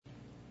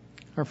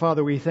Our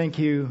Father, we thank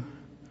you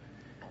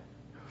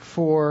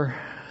for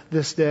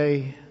this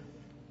day.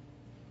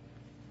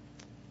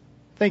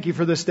 Thank you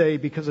for this day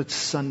because it's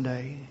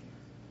Sunday.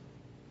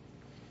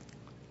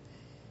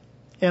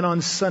 And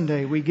on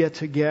Sunday we get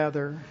to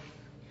gather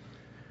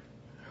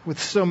with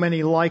so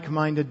many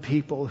like-minded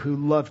people who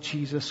love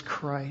Jesus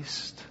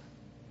Christ.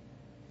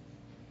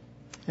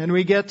 And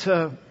we get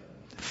to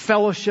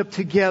fellowship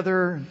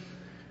together,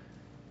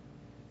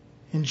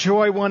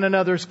 enjoy one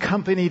another's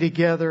company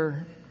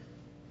together,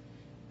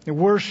 and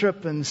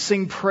worship and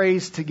sing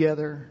praise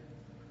together.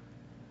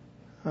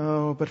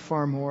 Oh, but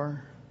far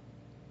more.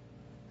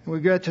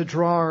 We get to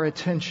draw our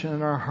attention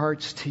and our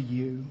hearts to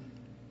you.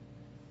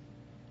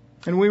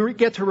 And we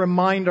get to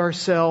remind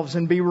ourselves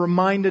and be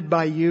reminded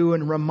by you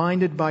and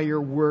reminded by your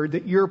word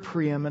that you're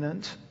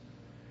preeminent.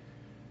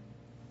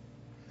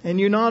 And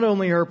you not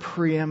only are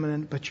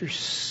preeminent, but you're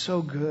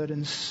so good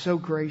and so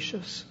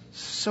gracious,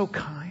 so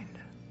kind.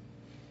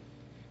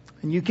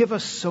 And you give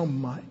us so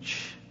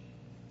much.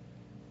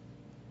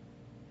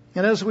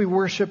 And as we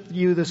worship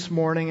you this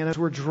morning, and as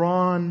we're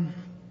drawn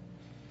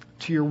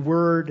to your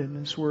word,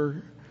 and as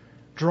we're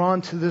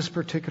drawn to this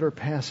particular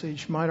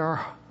passage, might our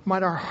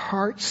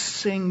hearts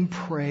sing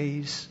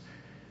praise,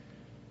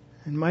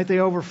 and might they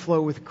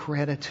overflow with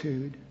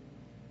gratitude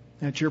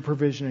at your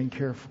provision and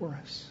care for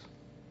us.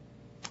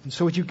 And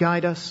so would you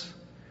guide us?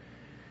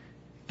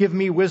 Give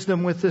me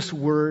wisdom with this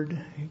word.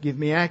 Give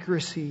me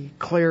accuracy,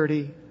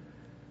 clarity.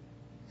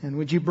 And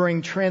would you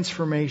bring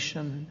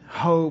transformation,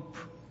 hope,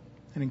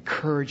 and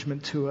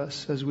encouragement to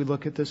us as we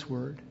look at this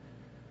word.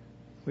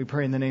 We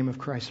pray in the name of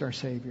Christ our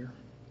Savior.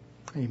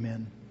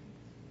 Amen.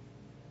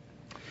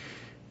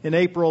 In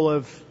April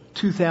of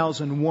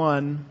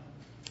 2001,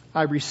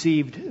 I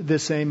received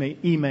this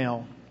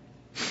email.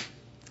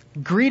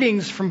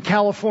 Greetings from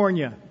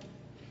California.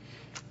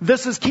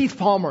 This is Keith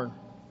Palmer,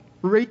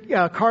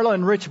 Carla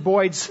and Rich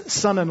Boyd's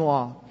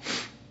son-in-law.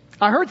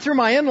 I heard through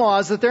my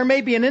in-laws that there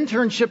may be an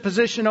internship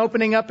position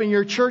opening up in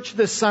your church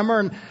this summer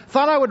and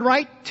thought I would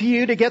write to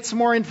you to get some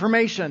more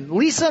information.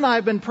 Lisa and I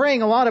have been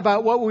praying a lot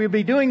about what we'll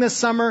be doing this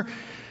summer.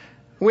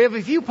 We have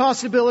a few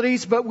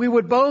possibilities, but we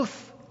would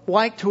both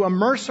like to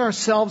immerse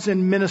ourselves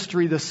in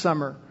ministry this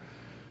summer.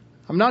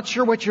 I'm not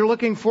sure what you're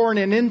looking for in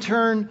an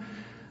intern,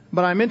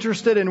 but I'm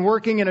interested in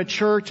working in a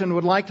church and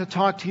would like to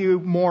talk to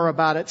you more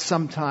about it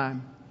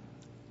sometime.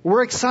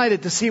 We're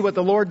excited to see what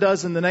the Lord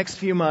does in the next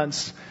few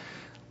months.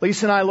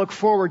 Lisa and I look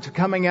forward to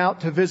coming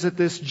out to visit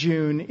this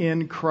June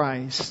in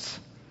Christ.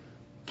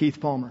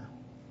 Keith Palmer.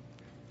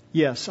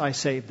 Yes, I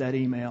saved that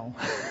email.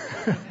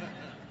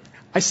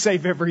 I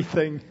save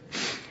everything.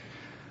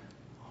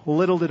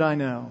 Little did I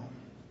know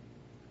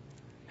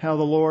how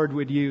the Lord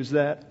would use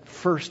that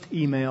first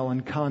email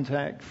and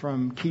contact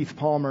from Keith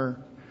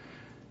Palmer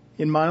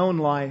in my own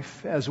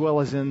life as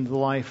well as in the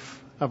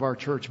life of our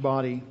church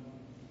body.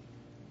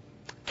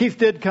 Keith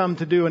did come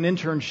to do an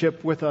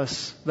internship with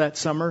us that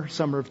summer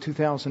of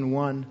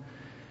 2001.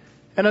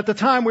 And at the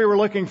time we were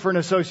looking for an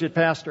associate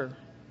pastor.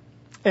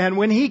 And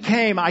when he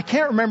came, I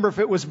can't remember if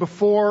it was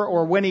before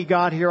or when he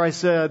got here, I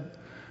said,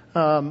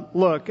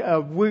 look,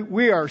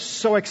 we are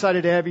so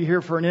excited to have you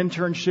here for an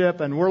internship,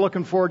 and we're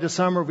looking forward to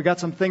summer. We've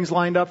got some things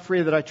lined up for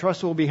you that I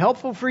trust will be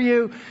helpful for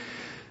you.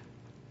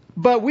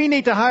 But we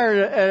need to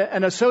hire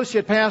an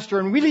associate pastor,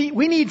 and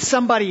we need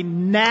somebody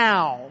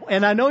now.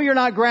 And I know you're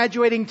not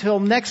graduating till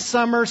next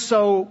summer,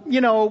 so,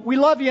 we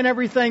love you and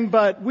everything,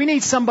 but we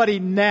need somebody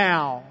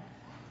now.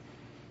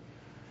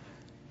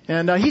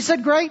 And he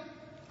said, great,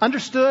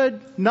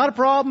 understood, not a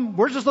problem.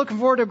 We're just looking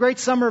forward to a great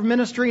summer of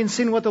ministry and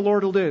seeing what the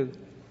Lord will do.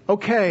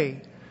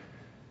 Okay.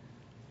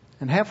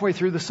 And halfway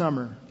through the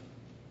summer,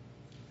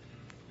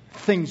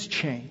 things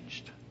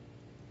changed.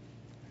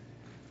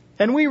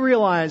 And we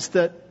realized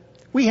that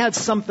we had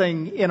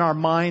something in our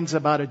minds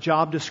about a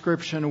job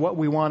description, what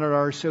we wanted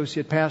our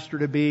associate pastor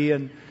to be,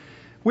 and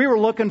we were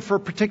looking for a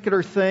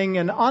particular thing,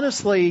 and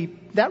honestly,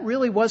 that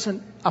really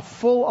wasn't a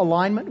full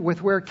alignment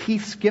with where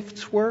Keith's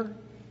gifts were.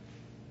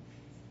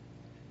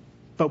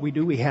 But we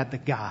knew we had the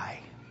guy.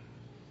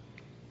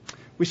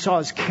 We saw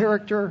his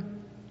character,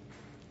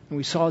 and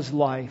we saw his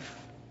life,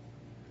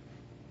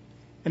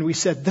 and we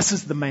said, this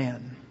is the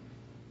man.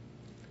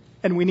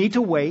 And we need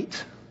to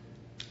wait.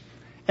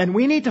 And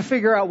we need to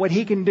figure out what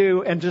he can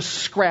do and just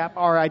scrap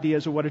our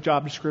ideas of what a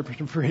job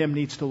description for him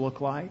needs to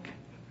look like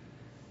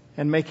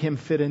and make him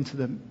fit into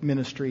the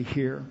ministry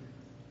here.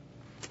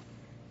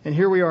 And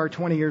here we are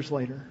 20 years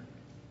later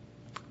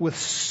with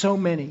so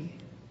many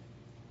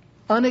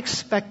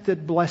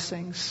unexpected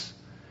blessings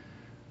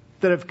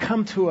that have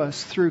come to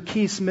us through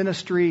Keith's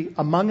ministry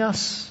among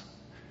us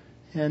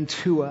and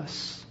to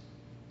us.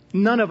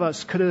 None of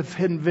us could have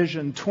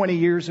envisioned 20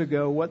 years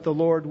ago what the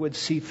Lord would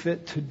see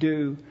fit to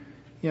do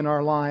in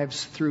our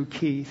lives through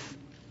Keith.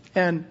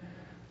 And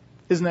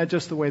isn't that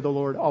just the way the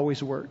Lord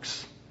always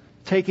works?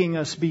 Taking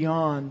us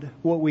beyond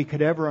what we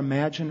could ever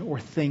imagine or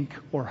think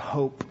or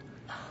hope.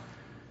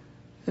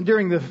 And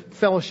during the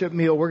fellowship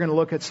meal, we're going to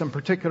look at some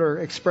particular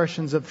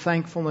expressions of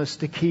thankfulness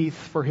to Keith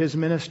for his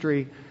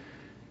ministry.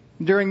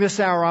 During this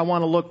hour, I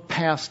want to look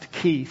past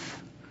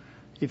Keith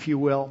if you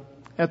will,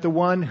 at the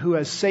one who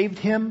has saved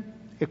him,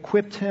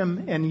 equipped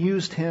him, and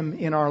used him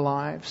in our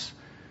lives.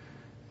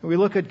 We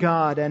look at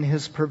God and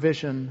his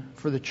provision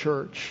for the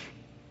church.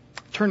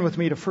 Turn with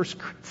me to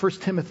 1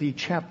 Timothy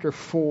chapter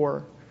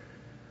 4.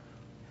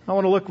 I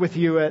want to look with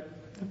you at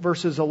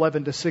verses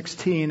 11 to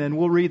 16, and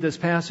we'll read this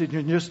passage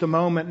in just a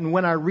moment. And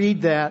when I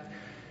read that,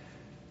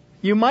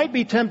 you might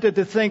be tempted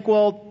to think,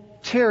 well,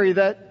 Terry,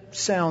 that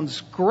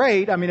sounds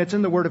great. I mean, it's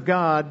in the Word of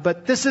God,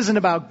 but this isn't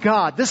about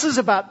God. This is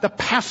about the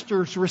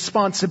pastor's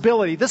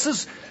responsibility. This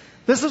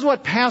is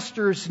what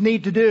pastors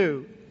need to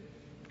do.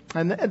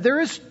 And there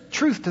is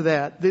truth to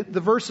that. The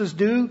verses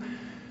do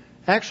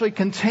actually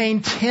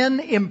contain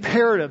 10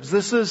 imperatives.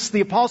 This is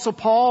the Apostle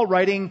Paul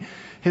writing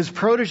his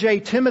protege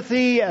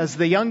Timothy as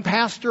the young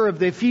pastor of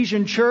the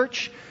Ephesian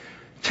church,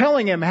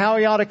 telling him how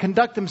he ought to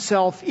conduct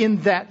himself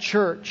in that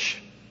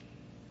church.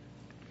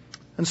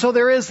 And so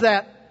there is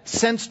that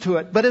sense to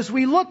it. But as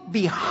we look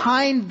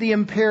behind the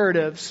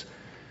imperatives,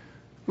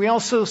 we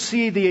also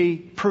see the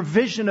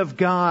provision of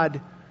God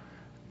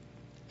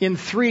in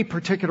 3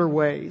 particular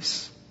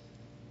ways.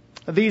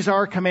 These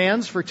are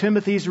commands for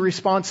Timothy's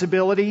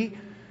responsibility,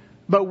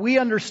 but we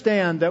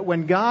understand that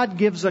when God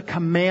gives a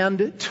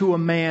command to a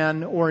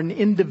man or an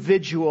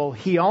individual,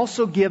 he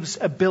also gives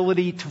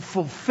ability to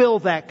fulfill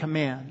that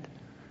command.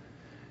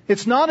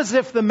 It's not as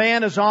if the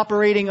man is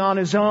operating on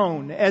his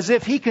own, as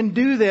if he can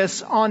do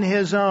this on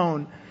his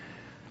own.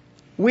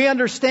 We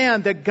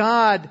understand that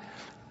God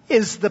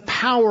is the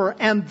power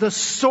and the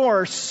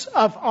source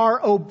of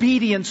our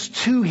obedience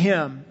to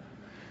him.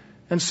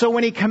 And so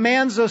when he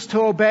commands us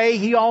to obey,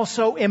 he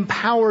also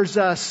empowers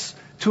us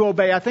to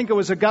obey. I think it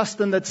was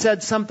Augustine that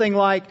said something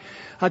like,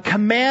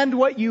 command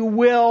what you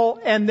will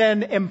and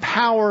then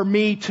empower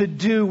me to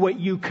do what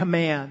you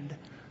command.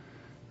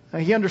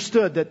 He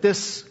understood that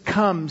this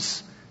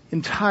comes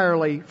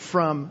entirely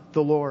from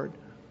the Lord.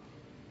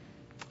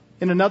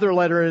 In another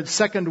letter, a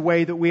second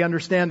way that we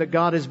understand that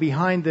God is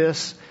behind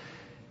this,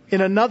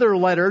 in another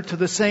letter to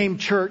the same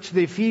church,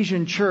 the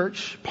Ephesian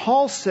church,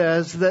 Paul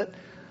says that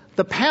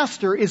the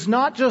pastor is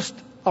not just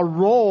a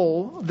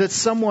role that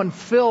someone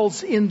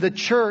fills in the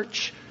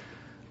church,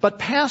 but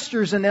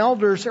pastors and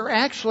elders are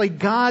actually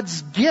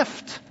God's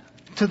gift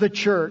to the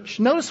church.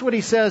 Notice what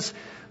he says,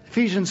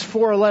 Ephesians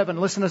 4:11.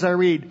 Listen as I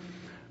read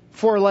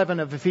 4:11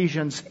 of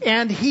Ephesians.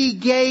 And he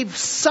gave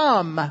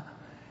some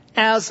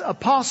as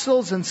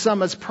apostles, and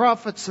some as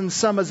prophets, and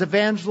some as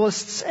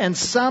evangelists, and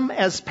some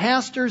as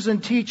pastors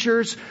and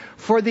teachers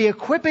for the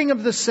equipping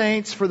of the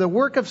saints, for the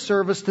work of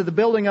service to the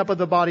building up of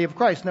the body of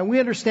Christ. Now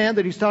we understand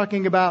that he's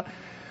talking about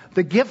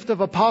the gift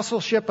of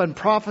apostleship and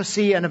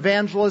prophecy and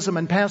evangelism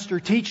and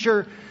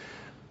pastor-teacher.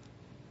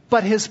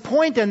 But his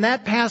point in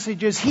that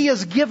passage is he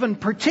has given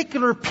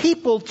particular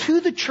people to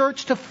the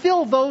church to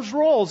fill those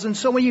roles. And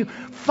so when you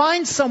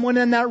find someone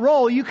in that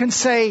role, you can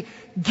say,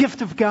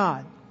 gift of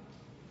God.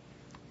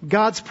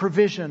 God's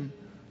provision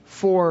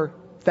for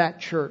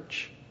that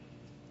church.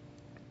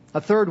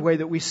 A third way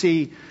that we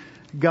see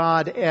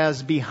God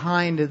as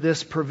behind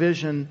this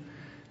provision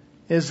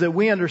is that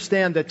we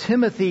understand that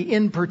Timothy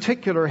in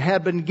particular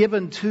had been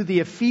given to the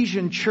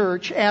Ephesian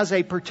church as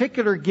a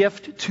particular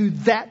gift to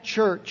that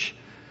church.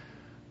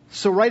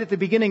 So right at the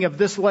beginning of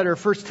this letter,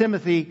 1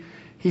 Timothy,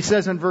 he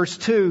says in verse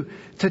 2,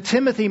 to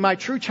Timothy, my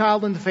true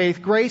child in the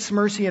faith, grace,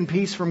 mercy, and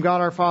peace from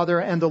God our Father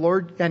and the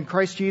Lord and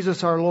Christ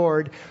Jesus our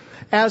Lord.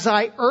 As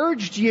I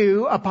urged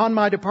you upon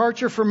my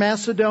departure from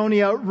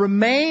Macedonia,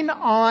 remain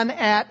on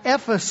at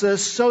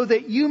Ephesus so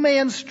that you may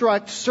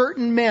instruct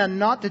certain men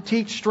not to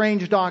teach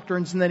strange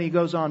doctrines. And then he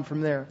goes on from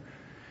there.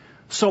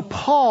 So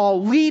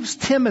Paul leaves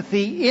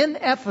Timothy in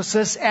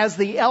Ephesus as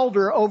the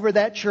elder over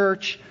that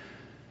church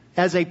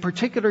as a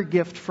particular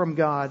gift from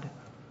God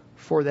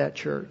for that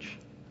church.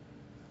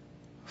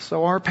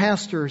 So our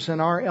pastors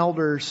and our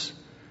elders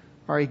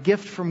are a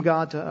gift from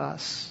God to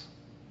us.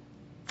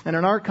 And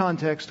in our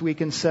context, we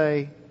can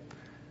say,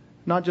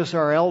 not just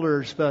our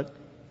elders, but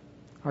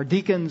our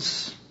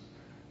deacons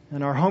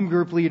and our home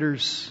group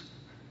leaders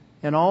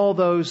and all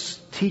those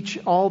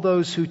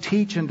who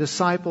teach and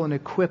disciple and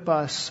equip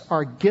us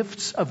are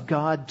gifts of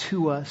God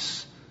to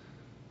us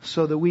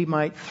so that we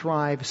might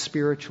thrive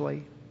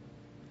spiritually.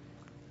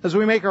 As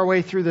we make our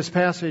way through this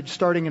passage,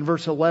 starting in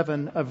verse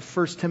 11 of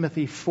 1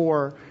 Timothy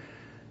 4,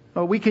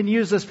 we can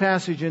use this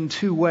passage in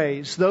 2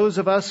 ways. Those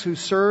of us who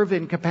serve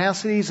in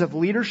capacities of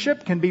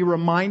leadership can be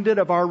reminded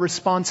of our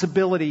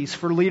responsibilities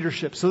for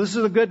leadership. So this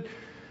is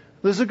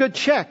a good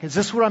check. Is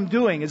this what I'm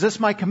doing? Is this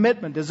my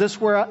commitment? Is this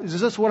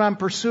what I'm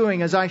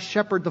pursuing as I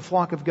shepherd the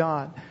flock of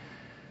God?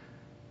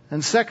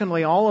 And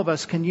secondly, all of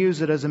us can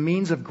use it as a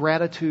means of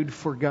gratitude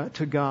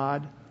to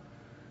God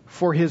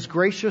for His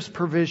gracious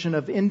provision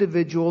of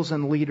individuals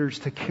and leaders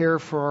to care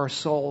for our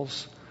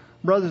souls.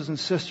 Brothers and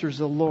sisters,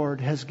 the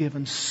Lord has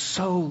given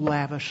so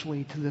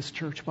lavishly to this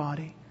church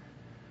body.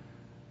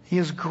 He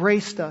has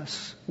graced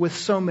us with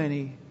so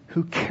many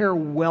who care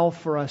well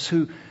for us,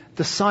 who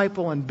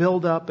disciple and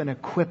build up and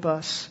equip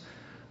us.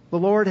 The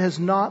Lord has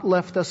not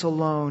left us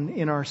alone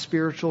in our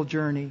spiritual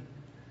journey.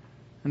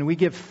 And we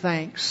give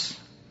thanks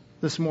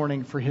this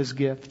morning for His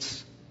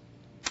gifts.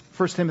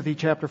 1 Timothy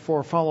chapter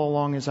 4. Follow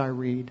along as I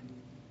read.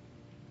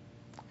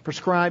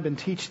 Prescribe and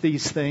teach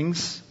these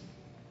things.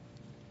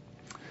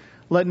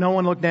 Let no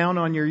one look down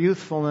on your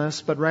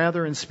youthfulness, but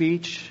rather in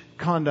speech,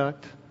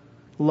 conduct,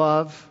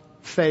 love,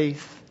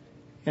 faith,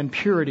 and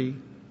purity,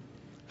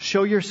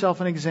 show yourself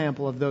an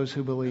example of those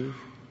who believe.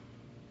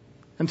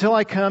 Until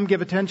I come,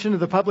 give attention to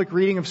the public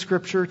reading of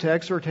Scripture, to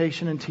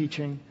exhortation and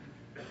teaching.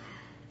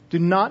 Do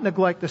not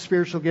neglect the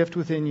spiritual gift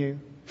within you,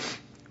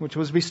 which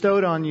was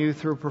bestowed on you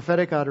through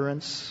prophetic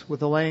utterance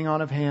with the laying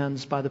on of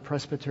hands by the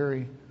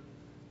presbytery.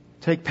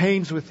 Take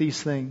pains with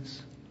these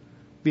things.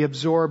 Be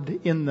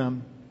absorbed in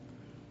them,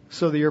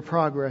 so that your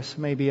progress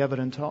may be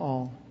evident to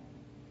all.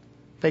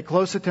 Pay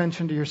close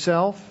attention to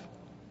yourself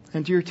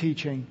and to your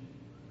teaching.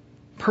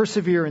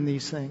 Persevere in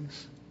these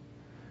things.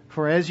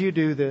 For as you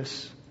do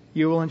this,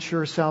 you will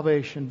ensure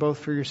salvation both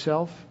for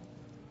yourself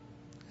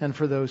and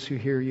for those who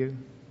hear you.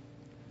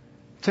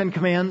 10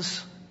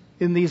 commands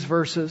in these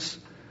verses.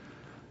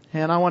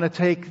 And I want to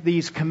take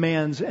these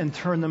commands and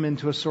turn them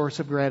into a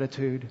source of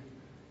gratitude.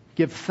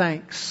 Give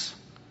thanks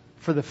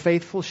for the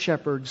faithful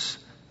shepherds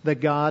that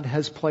God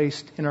has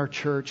placed in our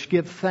church.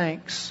 Give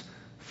thanks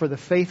for the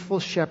faithful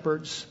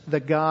shepherds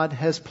that God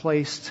has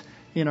placed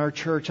in our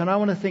church. And I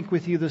want to think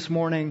with you this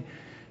morning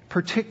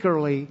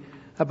particularly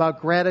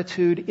about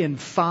gratitude in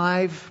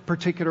 5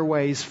 particular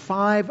ways.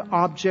 5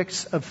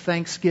 objects of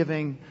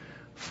thanksgiving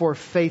for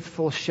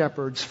faithful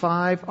shepherds.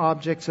 5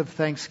 objects of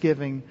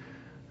thanksgiving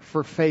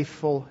for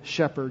faithful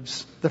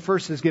shepherds. The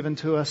first is given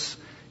to us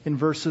in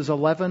verses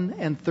 11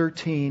 and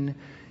 13.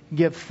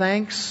 Give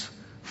thanks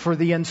for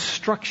the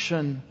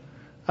instruction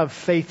of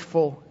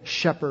faithful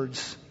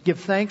shepherds. Give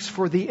thanks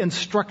for the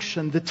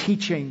instruction, the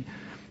teaching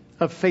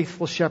of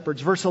faithful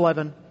shepherds. Verse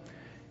 11,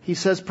 he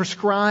says,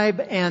 prescribe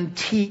and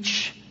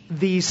teach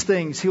these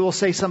things. He will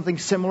say something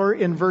similar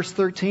in verse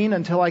 13.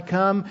 Until I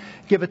come,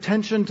 give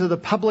attention to the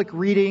public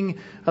reading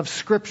of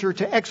Scripture,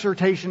 to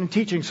exhortation and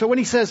teaching. So when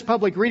he says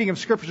public reading of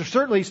Scripture,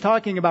 certainly he's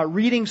talking about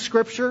reading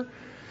Scripture.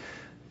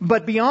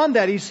 But beyond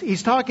that,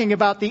 he's talking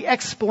about the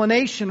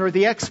explanation or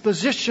the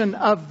exposition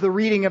of the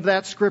reading of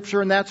that Scripture.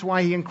 And that's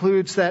why he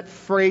includes that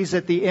phrase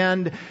at the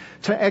end,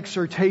 to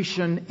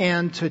exhortation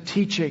and to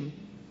teaching.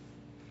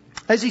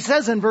 As he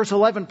says in verse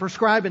 11,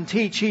 prescribe and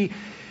teach,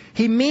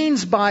 he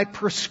means by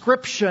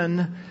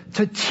prescription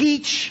to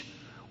teach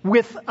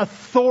with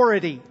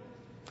authority.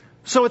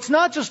 So it's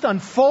not just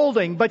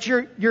unfolding, but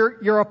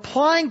you're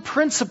applying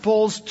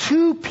principles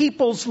to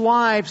people's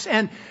lives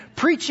and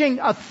preaching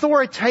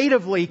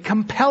authoritatively,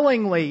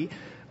 compellingly,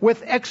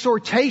 with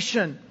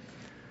exhortation.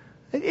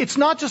 It's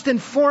not just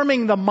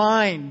informing the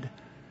mind.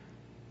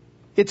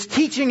 It's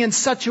teaching in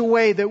such a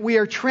way that we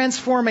are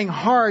transforming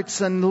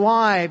hearts and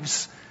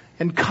lives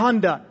and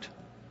conduct.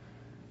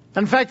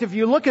 In fact, if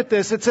you look at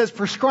this, it says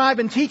prescribe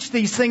and teach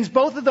these things.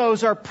 Both of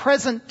those are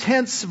present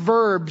tense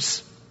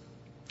verbs,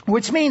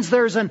 which means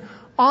there's an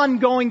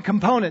ongoing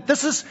component.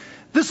 This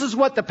is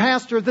what the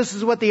pastor, this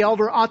is what the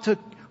elder ought to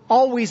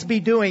always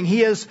be doing.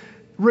 He is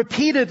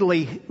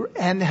repeatedly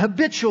and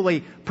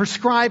habitually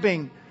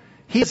prescribing.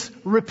 He is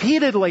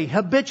repeatedly,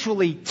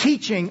 habitually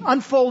teaching,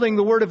 unfolding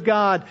the Word of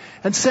God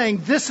and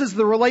saying, this is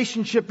the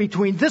relationship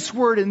between this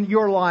Word and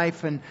your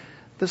life, and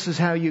this is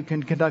how you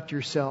can conduct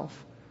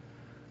yourself.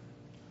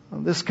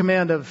 This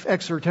command of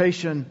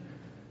exhortation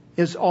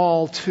is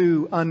all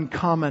too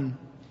uncommon.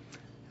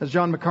 As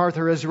John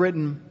MacArthur has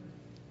written,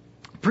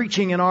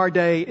 preaching in our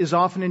day is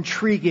often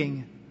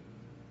intriguing,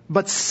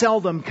 but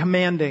seldom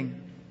commanding.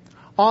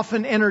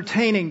 Often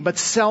entertaining, but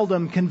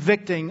seldom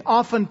convicting.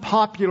 Often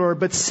popular,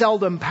 but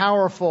seldom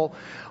powerful.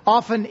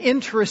 Often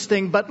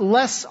interesting, but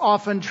less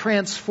often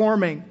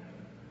transforming.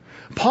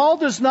 Paul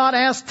does not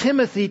ask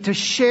Timothy to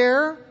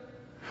share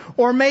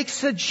or make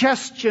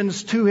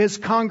suggestions to his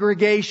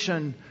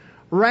congregation.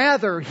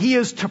 Rather, he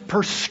is to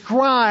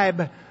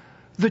prescribe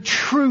the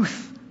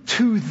truth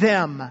to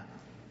them.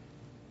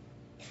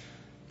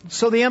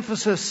 So the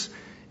emphasis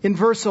in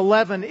verse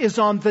 11 is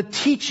on the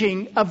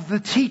teaching of the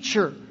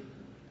teacher.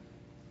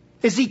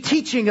 Is he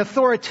teaching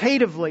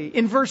authoritatively?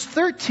 In verse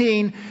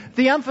 13,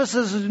 the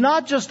emphasis is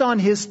not just on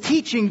his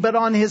teaching, but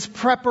on his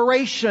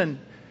preparation.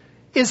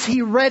 Is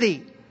he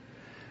ready?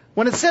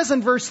 When it says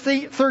in verse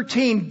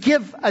 13,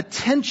 give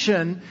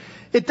attention,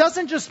 it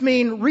doesn't just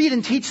mean read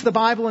and teach the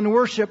Bible and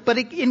worship, but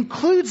it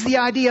includes the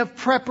idea of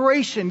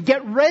preparation.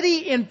 Get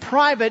ready in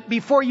private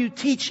before you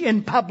teach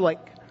in public.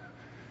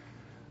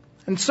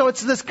 And so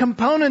it's this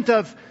component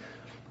of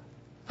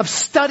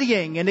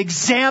studying and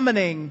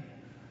examining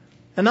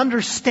and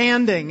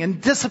understanding and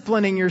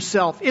disciplining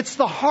yourself. It's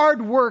the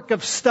hard work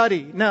of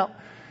study. Now,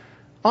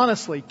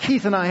 honestly,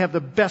 Keith and I have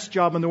the best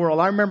job in the world.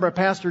 I remember a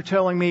pastor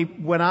telling me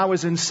when I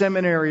was in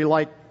seminary,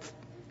 like,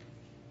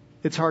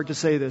 it's hard to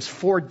say this,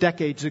 4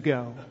 decades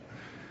ago.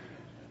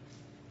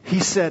 He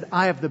said,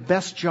 I have the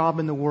best job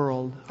in the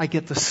world. I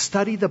get to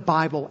study the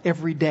Bible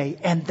every day,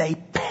 and they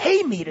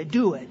pay me to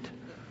do it.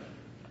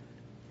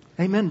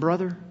 Amen,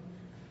 brother.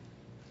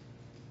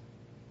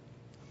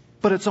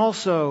 But it's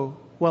also,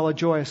 well, a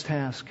joyous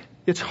task.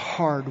 It's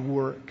hard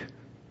work.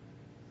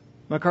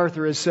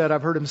 MacArthur has said,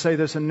 I've heard him say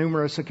this on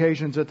numerous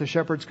occasions at the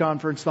Shepherd's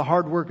Conference, the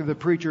hard work of the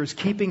preacher is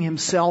keeping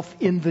himself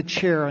in the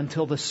chair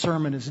until the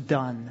sermon is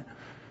done.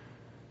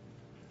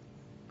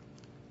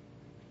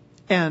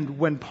 And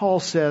when Paul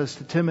says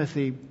to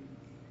Timothy,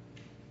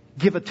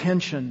 give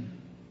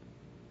attention,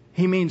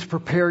 he means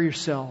prepare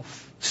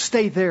yourself.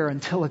 Stay there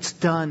until it's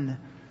done.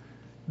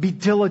 Be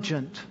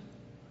diligent.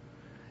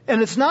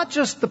 And it's not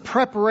just the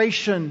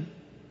preparation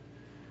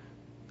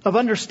of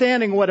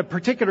understanding what a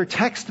particular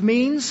text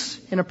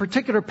means in a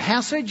particular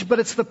passage, but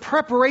it's the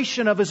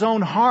preparation of his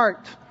own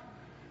heart.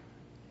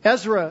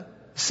 Ezra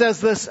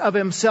says this of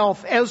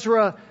himself.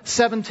 Ezra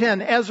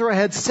 7:10. Ezra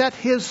had set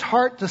his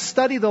heart to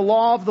study the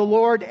law of the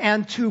Lord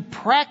and to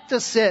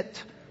practice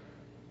it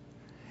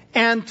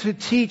and to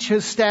teach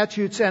his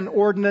statutes and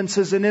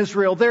ordinances in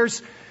Israel.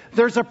 There's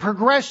a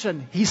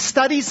progression. He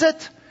studies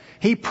it,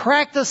 he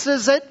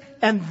practices it,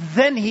 and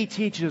then he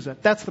teaches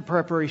it. That's the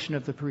preparation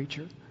of the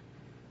preacher.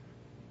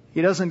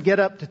 He doesn't get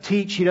up to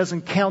teach, he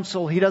doesn't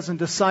counsel, he doesn't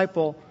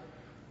disciple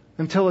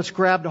until it's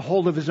grabbed a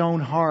hold of his own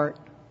heart.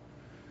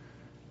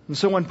 And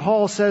so when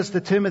Paul says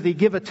to Timothy,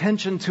 give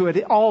attention to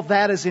it, all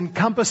that is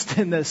encompassed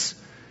in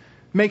this.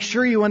 Make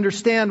sure you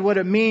understand what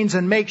it means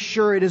and make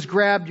sure it has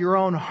grabbed your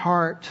own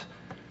heart.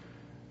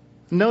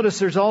 Notice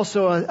there's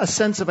also a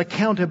sense of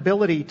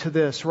accountability to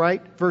this,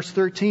 right? Verse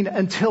 13,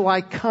 until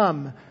I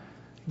come,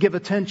 give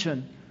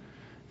attention.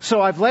 So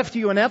I've left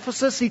you in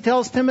Ephesus, he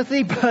tells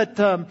Timothy,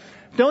 but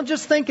don't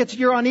just think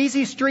you're on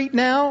easy street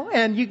now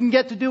and you can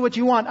get to do what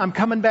you want. I'm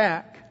coming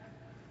back.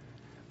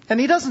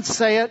 And he doesn't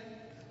say it.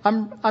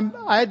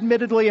 I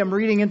admittedly am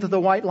reading into the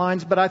white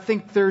lines, but I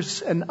think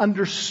there's an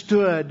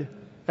understood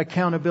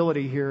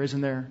accountability here,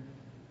 isn't there?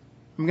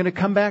 I'm going to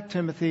come back,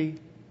 Timothy.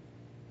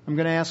 I'm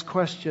going to ask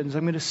questions.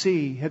 I'm going to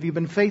see, have you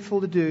been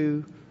faithful to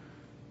do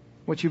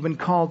what you've been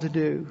called to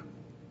do?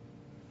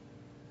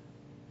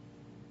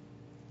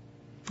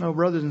 Oh,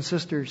 brothers and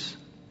sisters,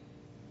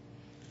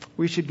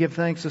 we should give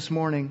thanks this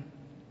morning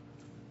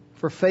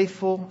for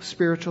faithful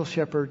spiritual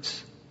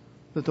shepherds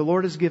that the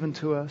Lord has given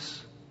to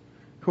us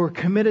who are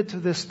committed to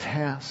this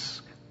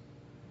task.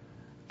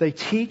 They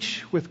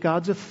teach with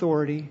God's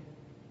authority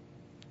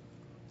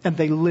and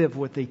they live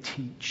what they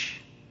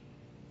teach.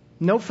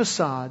 No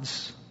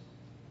facades,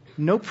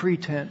 no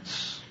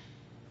pretense,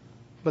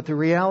 but the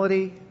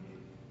reality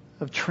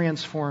of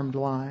transformed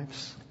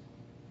lives.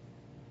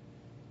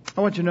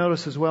 I want you to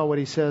notice as well what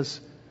he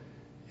says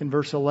in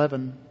verse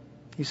 11.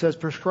 He says,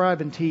 prescribe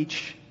and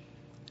teach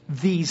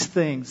these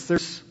things.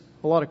 There's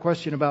a lot of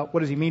question about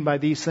what does he mean by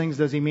these things.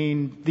 Does he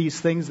mean these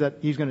things that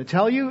he's going to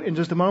tell you in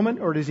just a moment?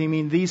 Or does he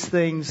mean these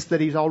things that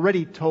he's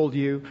already told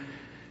you?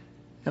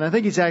 And I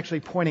think he's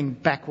actually pointing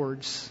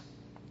backwards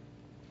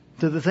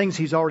to the things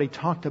he's already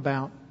talked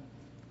about.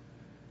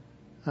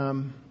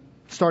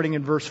 Starting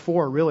in verse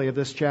 4, really, of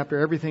this chapter,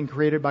 everything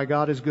created by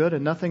God is good,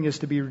 and nothing is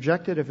to be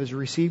rejected if it is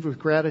received with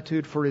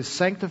gratitude, for it is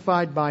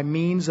sanctified by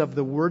means of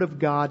the Word of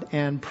God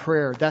and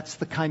prayer. That's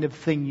the kind of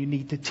thing you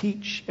need to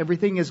teach.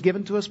 Everything is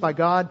given to us by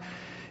God.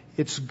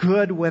 It's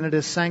good when it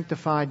is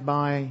sanctified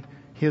by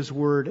His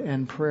Word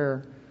and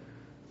prayer.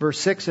 Verse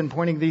 6, in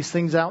pointing these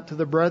things out to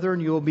the brethren,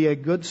 you will be a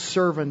good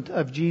servant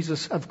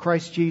of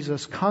Christ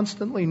Jesus,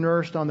 constantly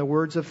nourished on the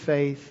words of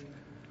faith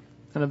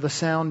and of the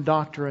sound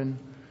doctrine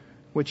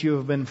which you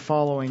have been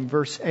following.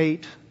 Verse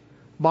 8,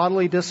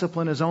 bodily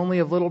discipline is only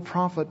of little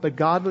profit, but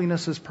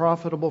godliness is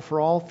profitable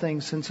for all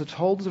things, since it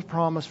holds a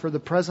promise for the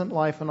present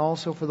life and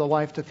also for the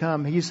life to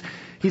come. He's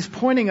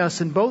pointing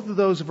us in both of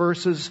those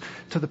verses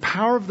to the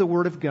power of the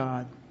Word of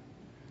God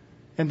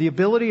and the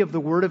ability of the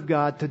Word of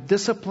God to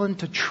discipline,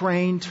 to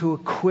train, to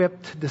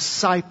equip, to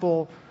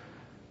disciple,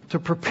 to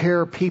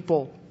prepare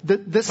people.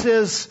 This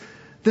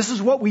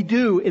is what we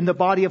do in the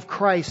body of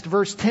Christ.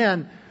 Verse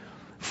 10,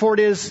 for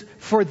it is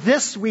for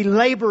this we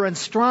labor and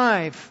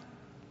strive,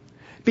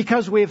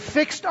 because we have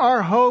fixed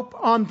our hope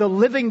on the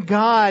living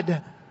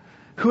God,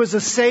 who is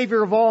the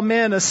Savior of all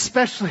men,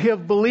 especially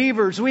of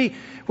believers.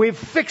 We've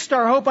fixed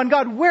our hope on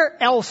God.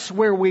 Where else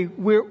will we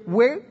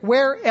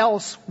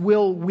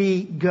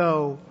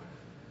go?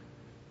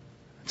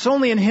 It's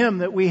only in Him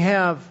that we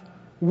have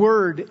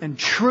word and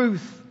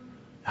truth,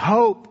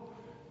 hope,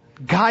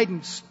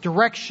 guidance,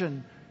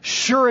 direction,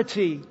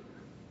 surety.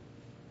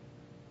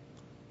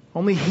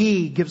 Only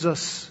He gives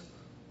us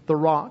the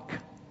rock.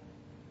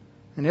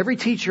 And every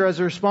teacher has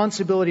a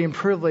responsibility and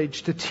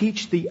privilege to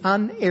teach the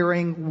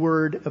unerring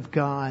Word of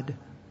God.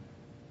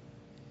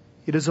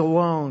 It is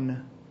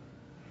alone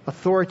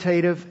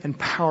authoritative and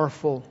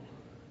powerful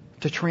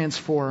to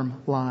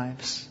transform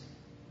lives.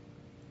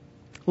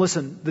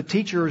 Listen, the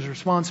teacher is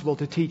responsible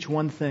to teach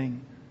one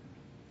thing: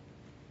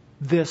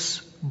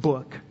 this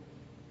book.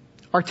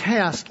 Our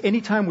task,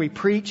 anytime we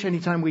preach,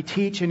 anytime we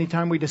teach,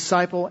 anytime we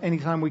disciple,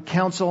 anytime we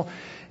counsel,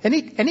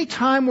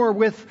 anytime we're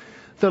with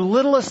the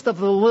littlest of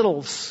the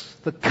littles,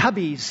 the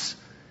cubbies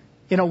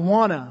in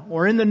Awana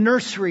or in the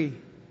nursery,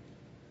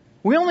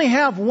 we only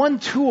have one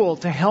tool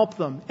to help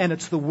them, and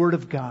it's the Word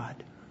of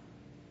God.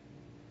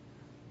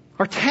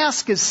 Our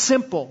task is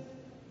simple.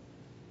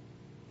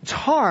 It's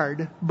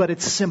hard, but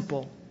it's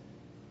simple.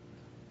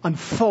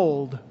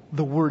 unfold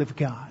the Word of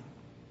God.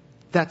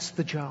 That's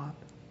the job.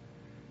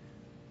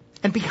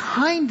 And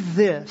behind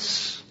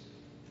this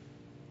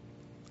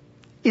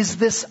is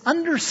this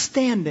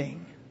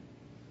understanding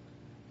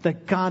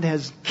that God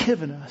has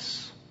given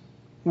us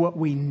what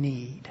we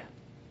need.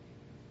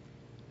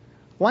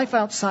 Life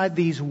outside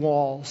these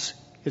walls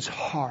is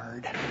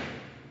hard.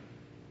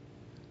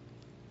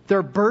 There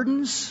are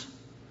burdens,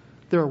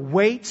 there are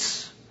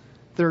weights,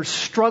 there are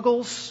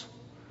struggles,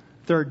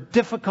 there are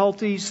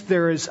difficulties,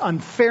 there is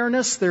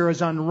unfairness, there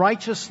is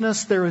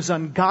unrighteousness, there is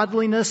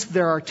ungodliness,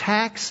 there are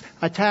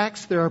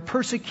attacks, there are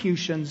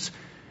persecutions,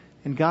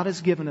 and God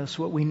has given us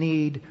what we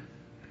need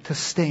to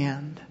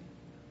stand.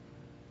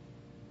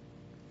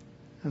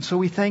 And so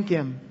we thank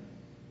Him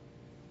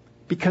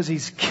because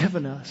He's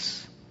given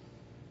us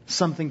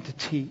something to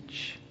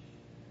teach.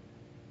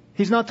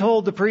 He's not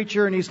told the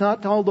preacher, and He's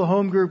not told the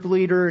home group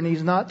leader, and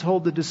He's not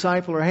told the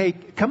discipler, hey,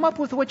 come up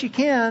with what you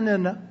can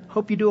and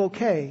hope you do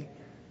okay.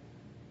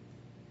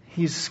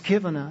 He's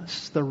given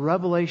us the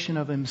revelation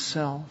of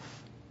Himself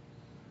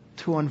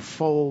to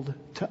unfold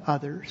to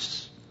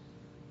others.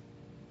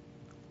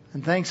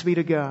 And thanks be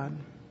to God,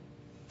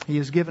 He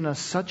has given us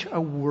such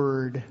a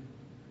Word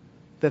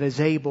that is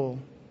able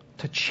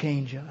to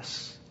change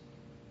us.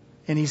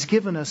 And He's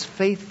given us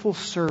faithful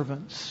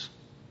servants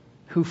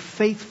who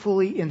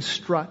faithfully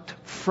instruct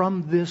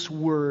from this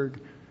Word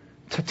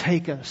to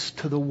take us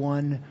to the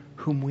one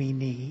whom we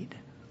need.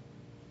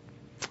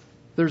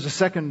 There's a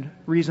second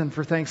reason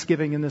for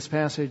thanksgiving in this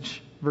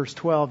passage, verse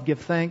 12. Give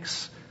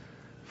thanks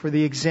for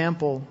the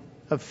example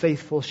of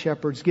faithful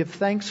shepherds. Give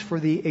thanks for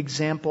the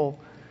example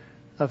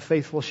of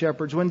faithful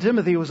shepherds. When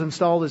Timothy was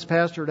installed as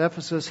pastor at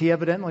Ephesus, he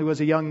evidently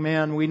was a young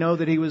man. We know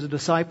that he was a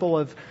disciple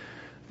of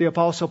the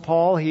Apostle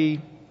Paul.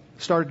 He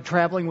started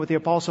traveling with the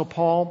Apostle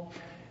Paul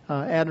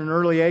at an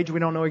early age.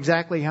 We don't know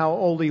exactly how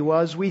old he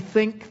was. We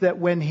think that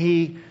when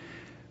he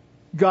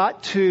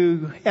got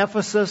to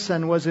Ephesus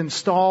and was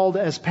installed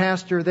as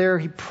pastor there,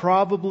 he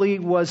probably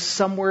was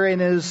somewhere in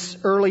his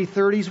early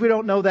 30s. We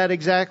don't know that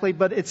exactly,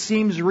 but it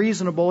seems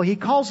reasonable. He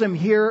calls him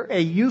here a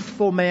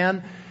youthful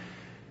man.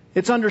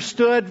 It's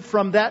understood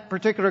from that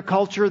particular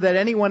culture that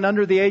anyone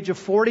under the age of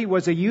 40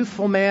 was a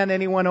youthful man.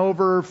 Anyone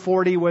over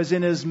 40 was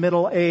in his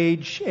middle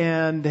age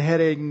and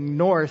heading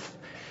north.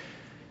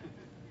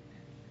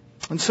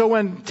 And so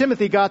when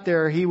Timothy got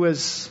there, he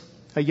was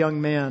a young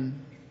man.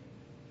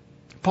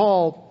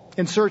 Paul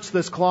inserts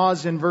this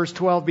clause in verse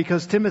 12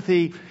 because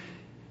Timothy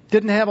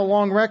didn't have a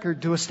long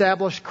record to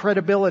establish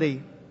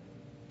credibility.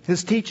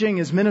 His teaching,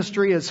 his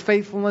ministry, his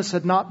faithfulness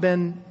had not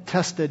been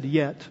tested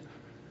yet.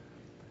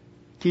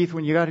 Keith,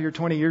 when you got here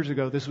 20 years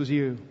ago, this was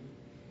you.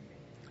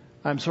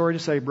 I'm sorry to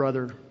say,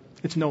 brother,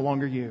 it's no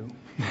longer you.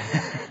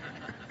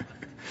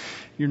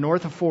 You're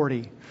north of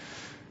 40.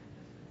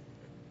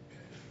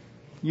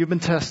 You've been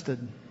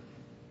tested.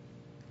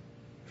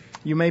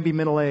 You may be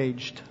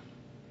middle-aged,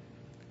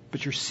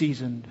 but you're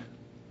seasoned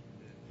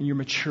and you're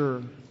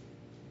mature.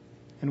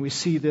 And we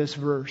see this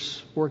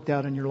verse worked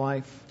out in your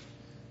life.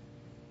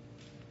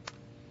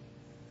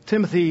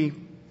 Timothy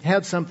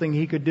had something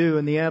he could do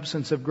in the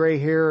absence of gray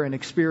hair and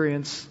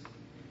experience.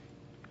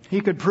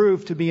 He could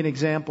prove to be an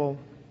example.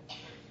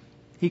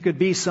 He could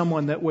be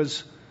someone that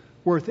was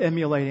worth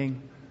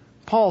emulating.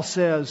 Paul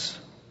says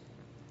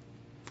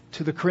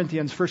to the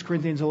Corinthians, 1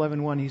 Corinthians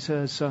 11:1, he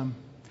says,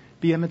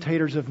 be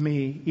imitators of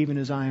me, even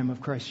as I am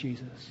of Christ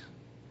Jesus.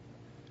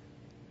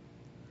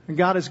 And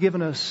God has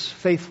given us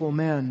faithful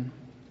men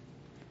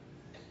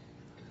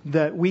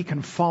that we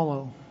can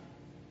follow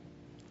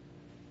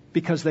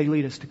because they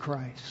lead us to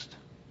Christ.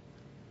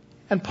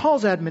 And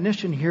Paul's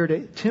admonition here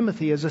to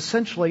Timothy is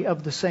essentially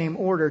of the same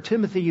order.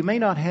 Timothy, you may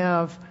not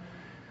have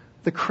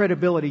the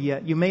credibility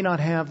yet. You may not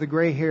have the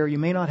gray hair. You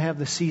may not have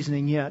the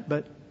seasoning yet.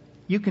 But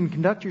you can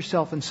conduct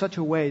yourself in such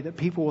a way that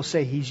people will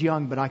say, he's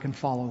young, but I can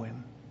follow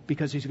him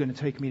because he's going to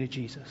take me to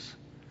Jesus.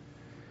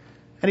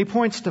 And he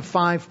points to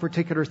 5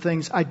 particular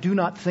things. I do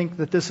not think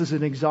that this is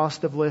an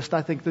exhaustive list.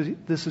 I think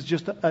that this is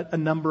just a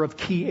number of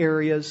key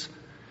areas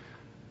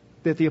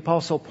that the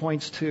apostle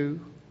points to.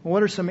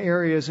 What are some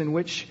areas in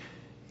which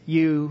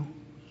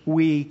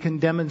we can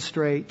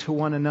demonstrate to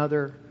one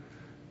another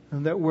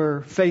that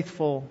we're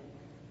faithful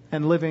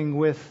and living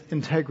with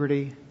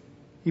integrity?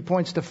 He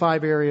points to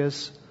 5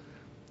 areas.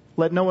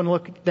 Let no one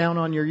look down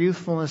on your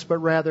youthfulness, but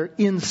rather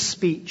in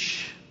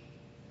speech.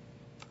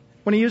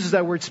 When he uses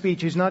that word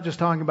speech, he's not just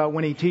talking about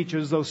when he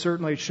teaches, though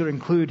certainly it should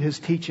include his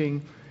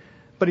teaching,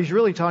 but he's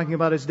really talking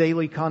about his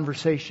daily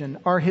conversation.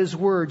 Are his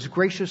words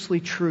graciously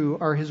true?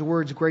 Are his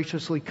words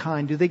graciously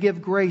kind? Do they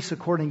give grace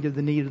according to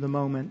the need of the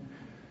moment?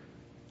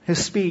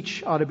 His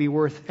speech ought to be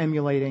worth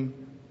emulating.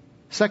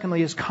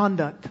 Secondly, his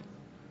conduct.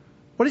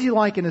 What is he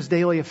like in his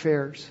daily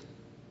affairs?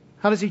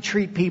 How does he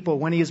treat people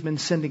when he has been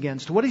sinned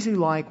against? What is he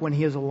like when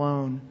he is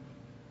alone?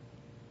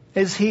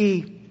 Is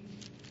he,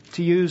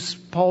 to use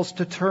Paul's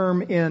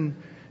term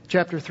in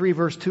chapter 3,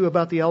 verse 2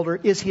 about the elder,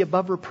 is he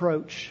above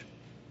reproach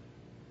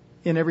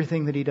in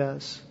everything that he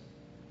does?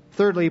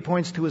 Thirdly, he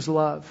points to his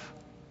love.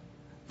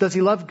 Does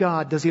he love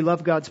God? Does he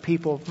love God's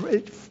people?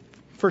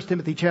 1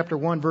 Timothy chapter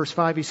 1, verse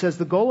 5, he says,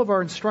 the goal of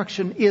our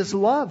instruction is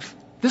love.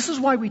 This is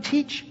why we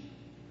teach.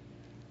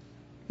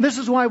 This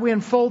is why we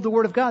unfold the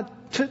Word of God,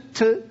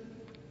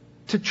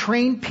 to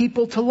train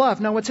people to love.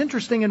 Now, what's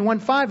interesting in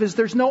 1:5 is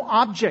there's no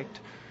object.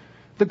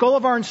 The goal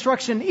of our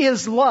instruction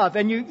is love.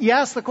 And you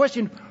ask the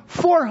question,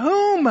 for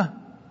whom?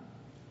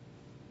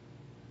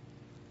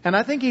 And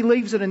I think he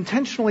leaves it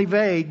intentionally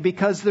vague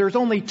because there's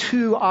only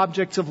two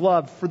objects of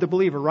love for the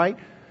believer, right?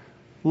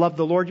 Love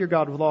the Lord your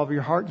God with all of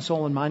your heart and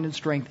soul and mind and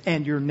strength,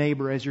 and your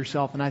neighbor as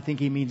yourself. And I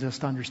think he means us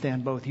to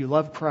understand both. You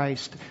love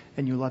Christ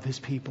and you love His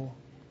people.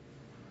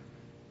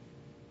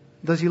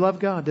 Does he love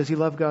God? Does he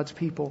love God's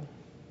people?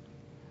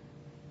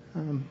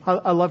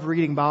 I love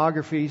reading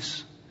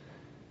biographies.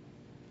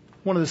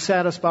 One of the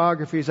saddest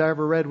biographies I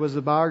ever read was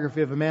the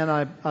biography of a man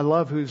I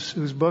love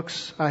whose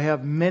books I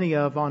have many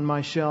of on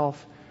my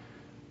shelf,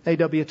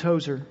 A.W.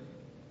 Tozer.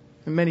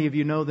 And many of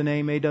you know the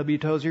name A.W.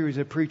 Tozer. He was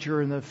a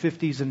preacher in the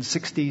 50s and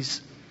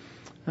 60s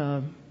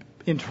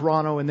in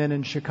Toronto and then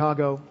in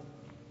Chicago.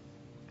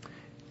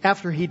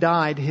 After he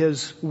died,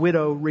 his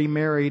widow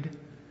remarried.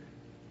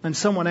 And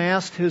someone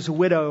asked his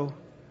widow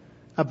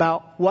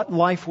about what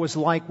life was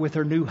like with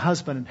her new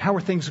husband. How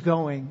are things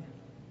going?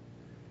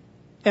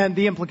 And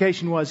the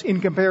implication was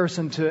in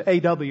comparison to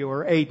A.W.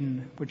 or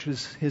Aiden, which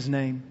was his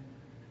name.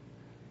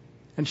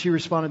 And she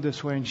responded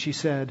this way, and she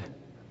said,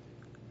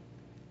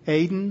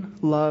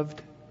 Aiden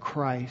loved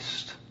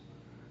Christ.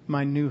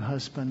 My new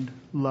husband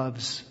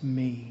loves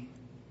me.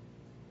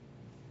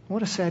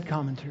 What a sad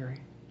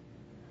commentary.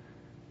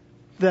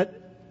 That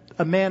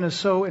a man is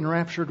so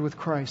enraptured with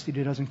Christ, he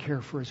doesn't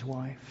care for his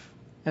wife.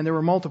 And there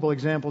were multiple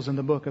examples in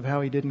the book of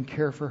how he didn't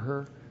care for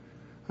her.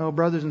 Oh,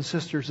 brothers and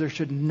sisters, there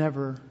should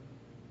never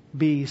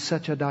be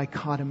such a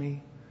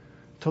dichotomy.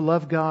 To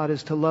love God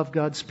is to love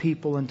God's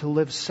people and to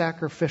live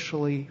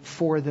sacrificially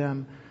for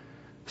them,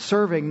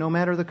 serving no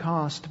matter the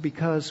cost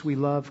because we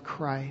love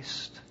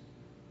Christ.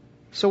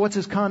 So what's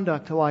his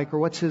conduct like, or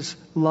what's his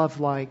love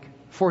like?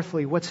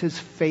 Fourthly, what's his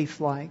faith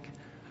like?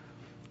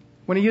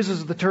 When he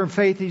uses the term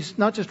faith, he's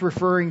not just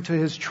referring to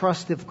his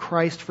trust of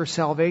Christ for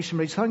salvation,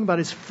 but he's talking about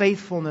his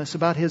faithfulness,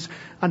 about his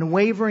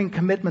unwavering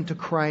commitment to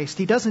Christ.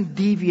 He doesn't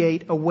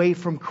deviate away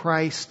from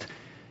Christ.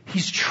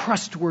 He's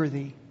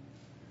trustworthy.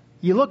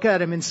 You look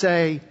at him and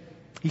say,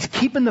 he's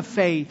keeping the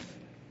faith.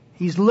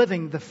 He's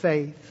living the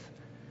faith.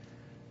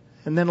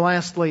 And then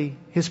lastly,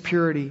 his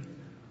purity.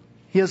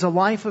 He has a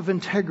life of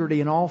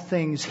integrity in all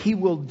things. He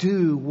will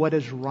do what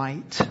is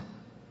right.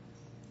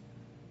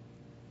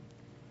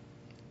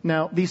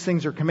 Now, these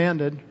things are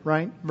commanded,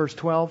 right? Verse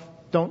 12,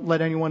 don't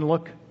let anyone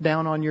look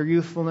down on your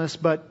youthfulness,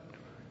 but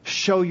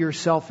show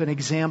yourself an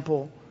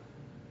example.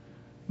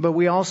 But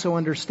we also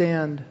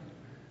understand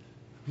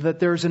that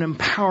there's an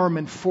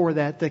empowerment for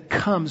that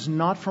comes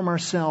not from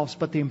ourselves,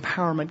 but the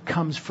empowerment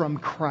comes from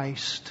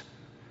Christ.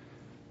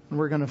 And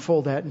we're going to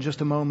fold that in just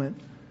a moment.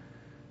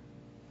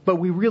 But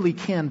we really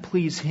can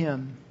please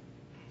Him.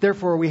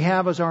 Therefore, we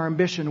have as our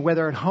ambition,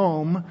 whether at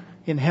home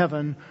in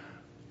heaven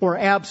or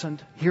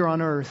absent here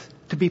on earth,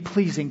 to be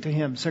pleasing to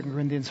Him, 2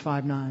 Corinthians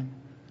 5:9.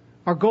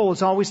 Our goal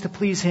is always to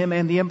please Him,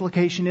 and the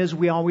implication is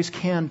we always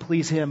can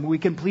please Him. We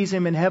can please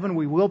Him in heaven.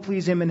 We will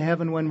please Him in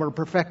heaven when we're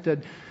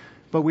perfected.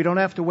 But we don't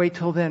have to wait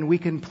till then. We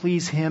can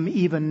please Him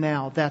even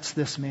now. That's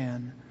this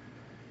man.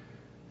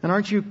 And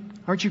aren't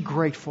you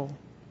grateful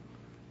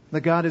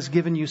that God has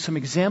given you some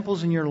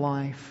examples in your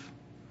life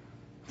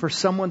for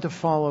someone to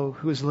follow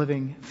who is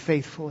living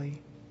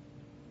faithfully?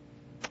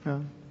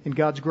 In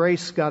God's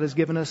grace, God has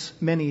given us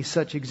many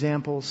such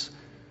examples,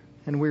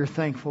 and we're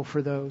thankful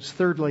for those.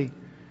 Thirdly,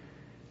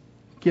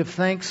 give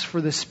thanks for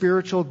the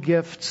spiritual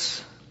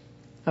gifts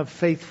of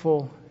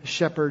faithful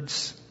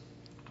shepherds.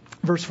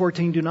 Verse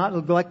 14, do not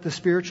neglect the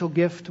spiritual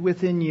gift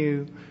within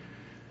you.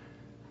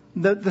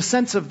 The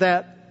sense of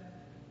that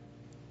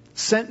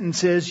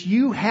sentence is,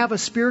 you have a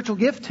spiritual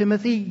gift,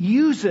 Timothy.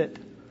 Use it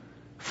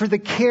for the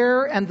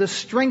care and the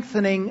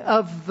strengthening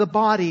of the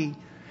body.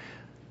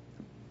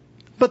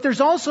 But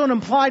there's also an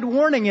implied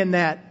warning in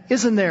that,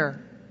 isn't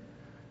there?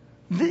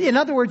 In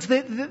other words,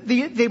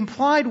 the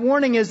implied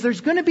warning is there's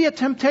going to be a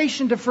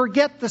temptation to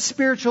forget the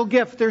spiritual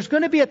gift. There's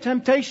going to be a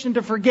temptation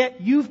to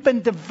forget you've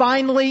been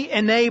divinely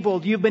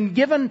enabled. You've been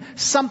given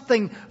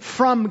something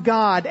from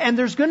God. And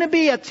there's going to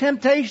be a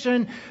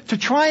temptation to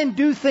try and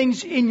do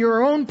things in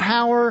your own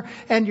power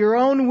and your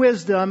own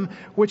wisdom,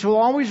 which will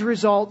always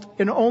result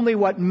in only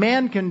what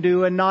man can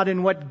do and not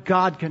in what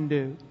God can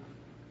do.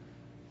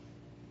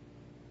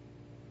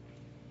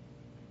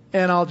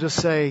 And I'll just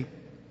say,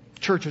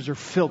 churches are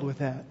filled with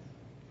that.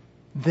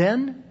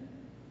 Then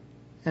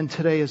and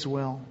today as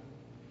well.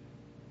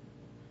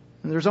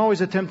 And there's always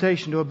a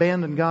temptation to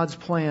abandon God's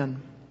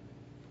plan.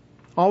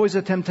 Always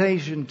a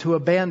temptation to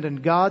abandon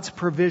God's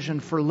provision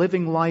for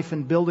living life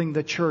and building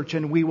the church.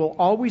 And we will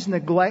always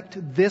neglect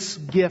this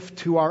gift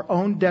to our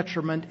own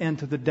detriment and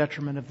to the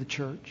detriment of the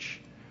church.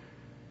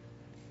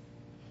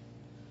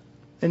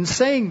 In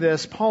saying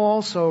this, Paul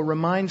also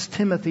reminds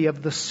Timothy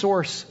of the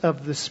source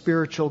of the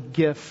spiritual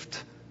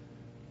gift.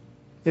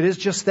 It is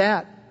just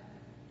that.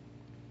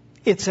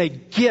 It's a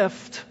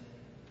gift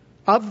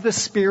of the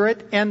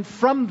Spirit and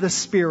from the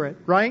Spirit,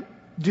 right?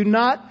 Do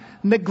not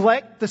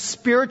neglect the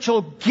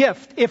spiritual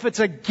gift. If it's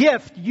a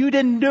gift, you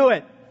didn't do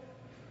it.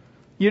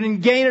 You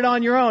didn't gain it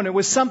on your own. It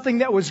was something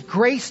that was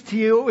graced to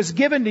you. It was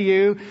given to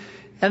you.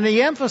 And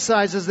he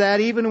emphasizes that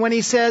even when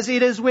he says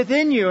it is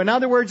within you. In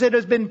other words, it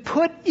has been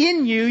put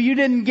in you. You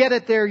didn't get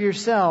it there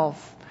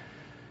yourself.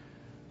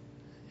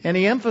 And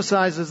he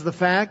emphasizes the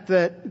fact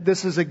that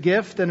this is a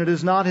gift and it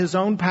is not his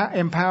own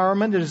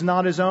empowerment. It is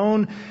not his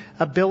own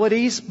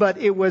abilities, but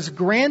it was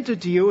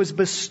granted to you, it was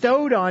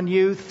bestowed on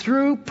you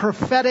through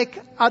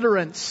prophetic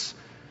utterance.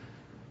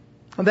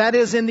 That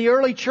is, in the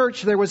early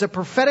church, there was a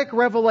prophetic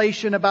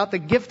revelation about the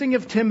gifting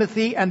of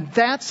Timothy, and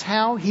that's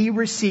how he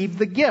received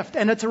the gift.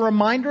 And it's a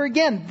reminder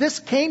again, this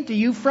came to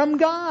you from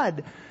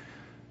God.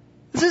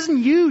 This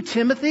isn't you,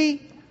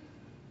 Timothy.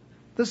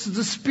 This is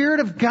the Spirit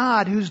of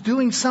God who's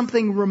doing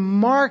something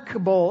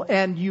remarkable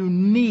and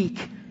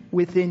unique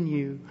within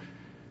you.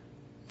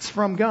 It's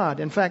from God.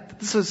 In fact,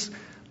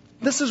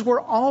 this is where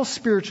all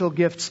spiritual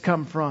gifts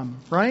come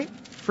from, right?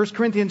 1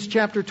 Corinthians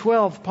chapter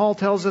 12, Paul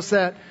tells us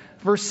that,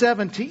 verse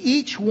 7, to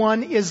each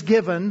one is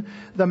given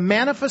the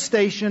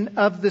manifestation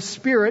of the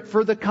Spirit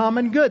for the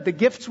common good. The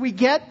gifts we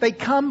get, they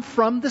come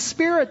from the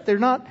Spirit. They're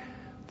not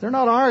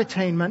our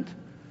attainment.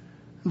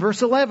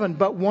 Verse 11,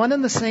 but one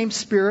and the same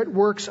Spirit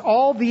works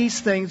all these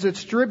things,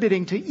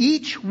 distributing to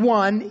each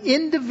one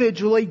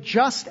individually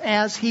just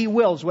as He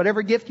wills.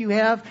 Whatever gift you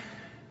have,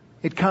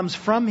 it comes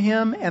from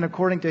Him and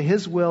according to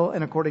His will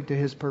and according to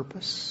His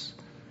purpose.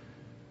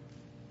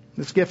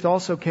 This gift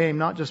also came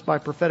not just by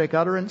prophetic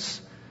utterance,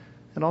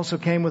 it also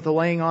came with the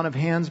laying on of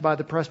hands by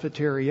the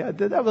presbytery.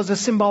 That was a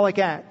symbolic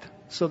act.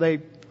 So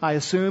they, I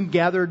assume,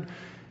 gathered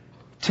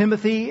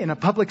Timothy in a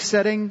public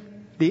setting.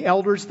 The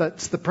elders,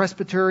 that's the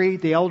presbytery,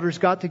 the elders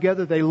got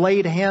together, they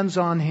laid hands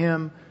on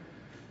him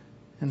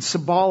and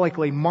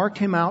symbolically marked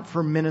him out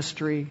for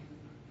ministry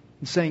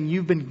and saying,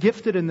 you've been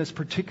gifted in this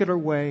particular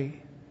way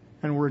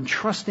and we're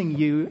entrusting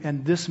you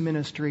and this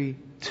ministry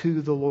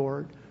to the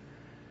Lord.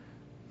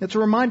 It's a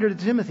reminder to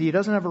Timothy, he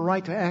doesn't have a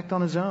right to act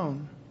on his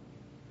own.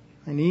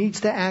 And he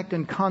needs to act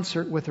in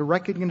concert with the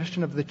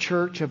recognition of the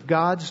church, of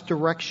God's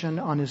direction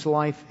on his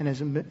life and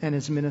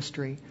his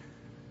ministry.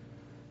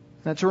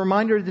 That's a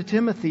reminder to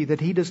Timothy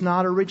that he does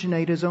not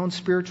originate his own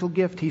spiritual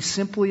gift. He's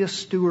simply a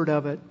steward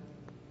of it.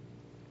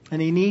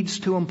 And he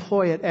needs to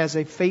employ it as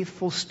a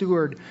faithful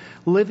steward,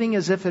 living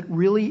as if it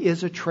really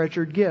is a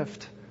treasured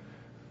gift.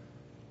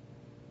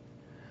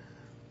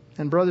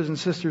 And brothers and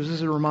sisters, this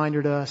is a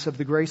reminder to us of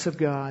the grace of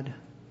God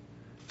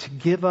to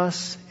give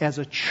us as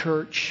a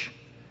church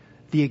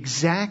the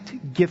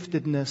exact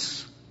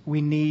giftedness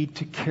we need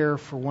to care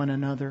for one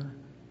another.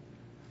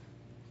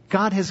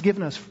 God has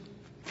given us,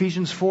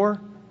 Ephesians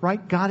 4,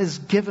 right? God has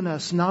given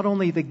us not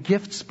only the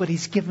gifts, but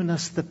He's given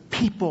us the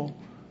people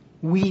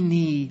we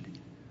need.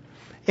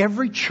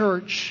 Every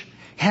church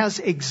has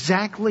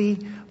exactly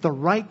the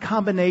right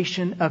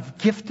combination of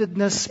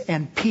giftedness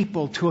and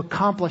people to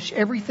accomplish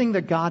everything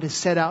that God has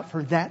set out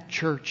for that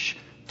church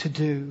to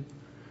do.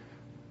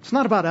 It's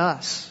not about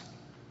us.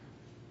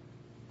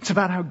 It's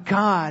about how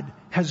God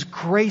has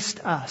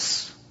graced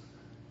us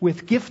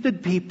with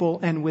gifted people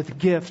and with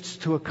gifts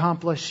to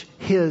accomplish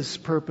His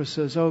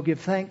purposes. Oh,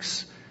 give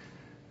thanks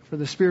for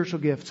the spiritual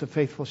gifts of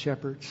faithful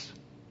shepherds.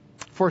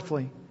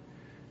 Fourthly,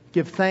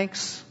 give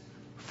thanks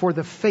for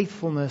the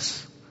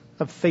faithfulness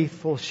of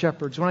faithful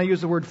shepherds. When I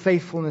use the word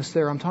faithfulness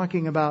there, I'm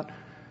talking about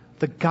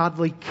the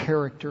godly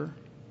character.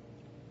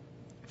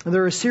 And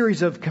there are a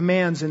series of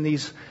commands in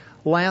these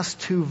last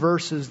two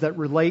verses that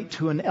relate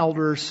to an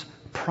elder's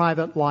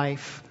private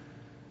life.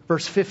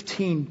 Verse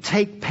 15,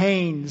 take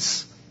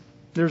pains.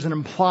 There's an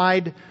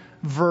implied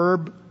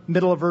verb,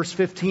 middle of verse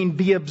 15,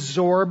 be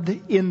absorbed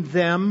in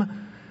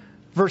them.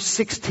 Verse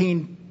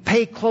 16,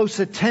 pay close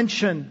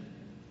attention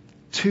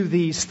to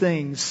these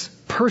things.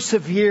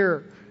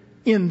 Persevere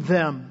in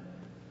them.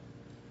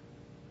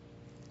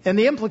 And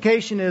the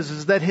implication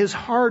is that his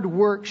hard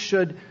work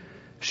should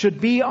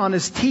be on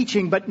his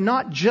teaching, but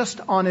not just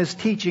on his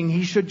teaching.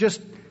 He should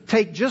just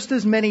take just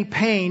as many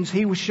pains.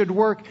 He should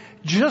work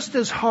just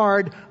as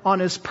hard on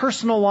his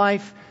personal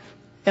life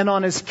and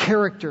on his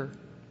character.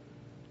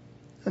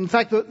 In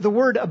fact, the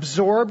word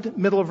absorbed,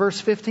 middle of verse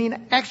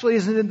 15, actually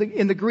isn't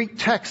in the Greek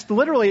text.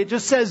 Literally, it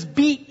just says,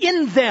 be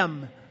in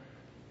them.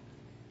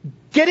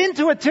 Get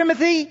into it,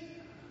 Timothy.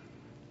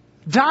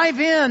 Dive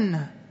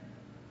in.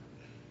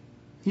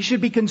 He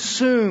should be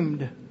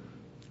consumed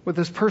with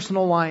his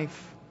personal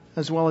life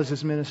as well as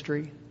his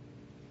ministry,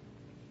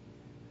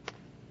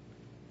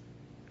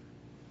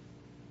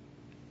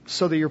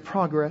 so that your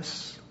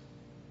progress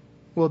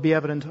will be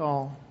evident to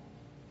all.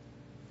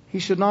 He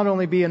should not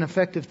only be an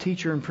effective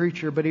teacher and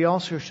preacher, but he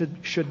also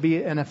should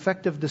be an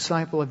effective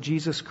disciple of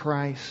Jesus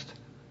Christ,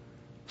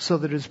 so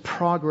that his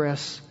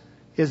progress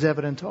is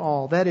evident to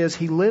all. That is,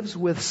 he lives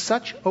with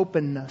such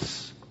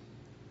openness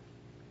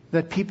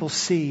that people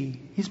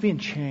see he's being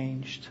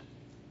changed.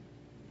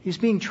 He's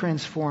being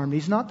transformed.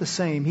 He's not the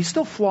same. He's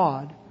still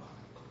flawed.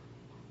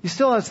 He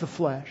still has the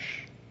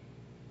flesh.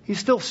 He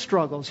still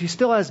struggles. He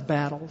still has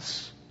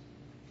battles.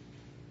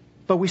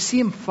 But we see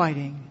him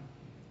fighting,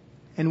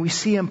 and we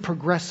see him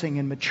progressing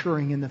and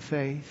maturing in the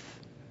faith.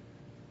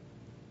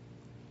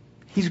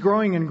 He's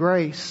growing in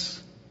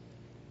grace.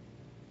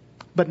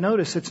 But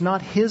notice, it's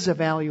not his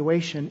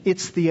evaluation.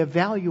 It's the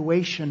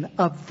evaluation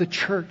of the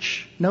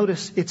church.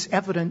 Notice, it's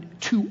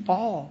evident to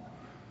all.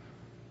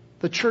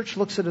 The church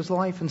looks at his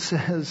life and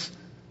says,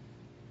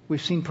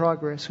 we've seen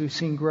progress, we've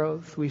seen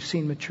growth, we've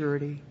seen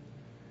maturity.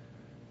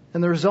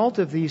 And the result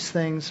of these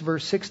things,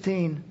 verse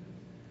 16,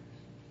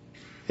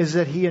 is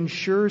that he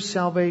ensures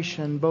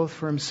salvation both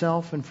for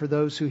himself and for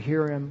those who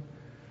hear him.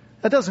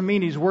 That doesn't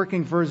mean he's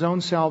working for his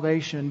own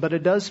salvation, but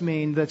it does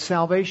mean that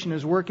salvation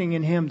is working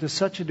in him to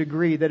such a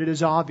degree that it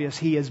is obvious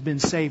he has been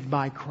saved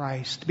by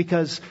Christ,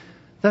 because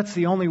that's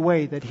the only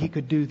way that he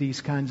could do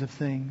these kinds of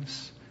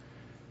things.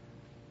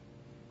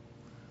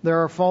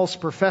 There are false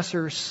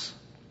professors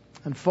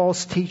and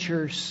false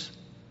teachers,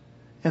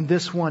 and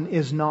this one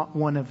is not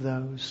one of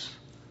those.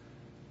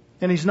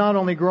 And he's not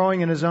only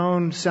growing in his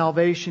own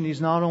salvation, he's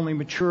not only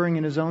maturing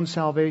in his own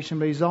salvation,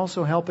 but he's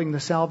also helping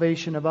the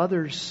salvation of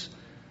others.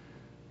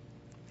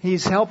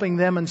 He's helping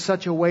them in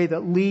such a way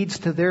that leads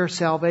to their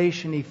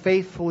salvation. He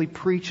faithfully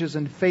preaches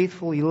and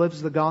faithfully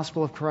lives the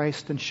gospel of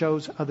Christ and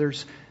shows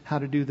others how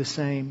to do the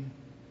same.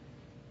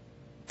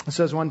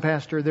 Says one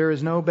pastor, there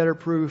is no better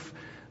proof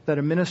that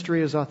a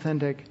ministry is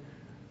authentic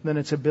than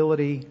its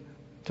ability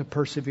to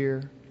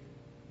persevere.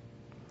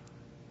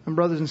 And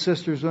brothers and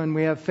sisters, when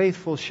we have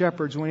faithful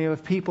shepherds, when we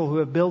have people who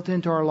have built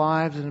into our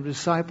lives and have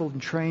discipled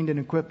and trained and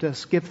equipped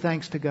us, give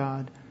thanks to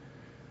God.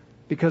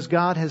 Because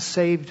God has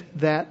saved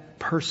that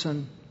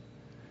person.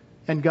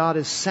 And God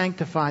has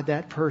sanctified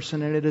that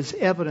person. And it is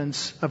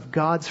evidence of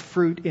God's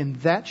fruit in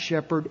that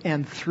shepherd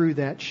and through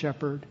that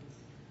shepherd.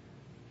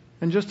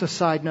 And just a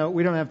side note,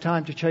 we don't have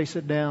time to chase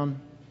it down.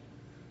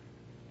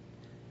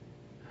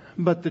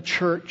 But the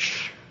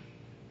church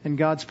and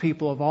God's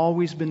people have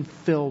always been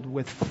filled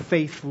with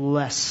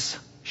faithless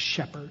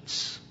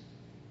shepherds.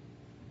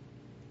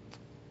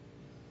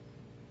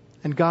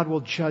 And God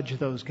will judge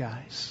those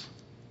guys.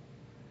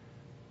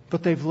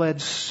 But they've led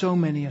so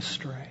many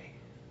astray.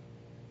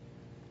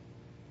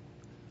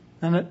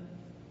 And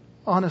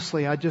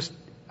honestly, I just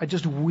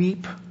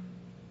weep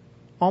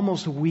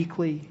almost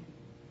weekly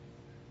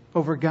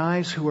over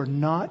guys who are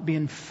not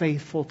being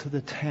faithful to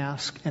the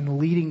task and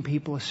leading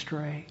people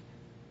astray.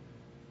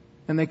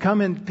 And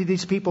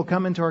these people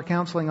come into our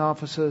counseling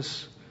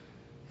offices,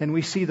 and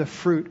we see the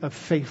fruit of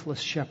faithless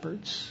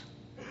shepherds.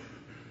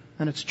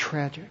 And it's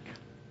tragic.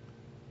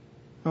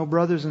 Oh,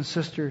 brothers and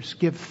sisters,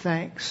 give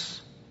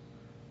thanks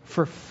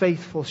for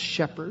faithful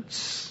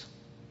shepherds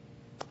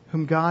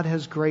whom God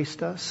has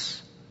graced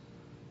us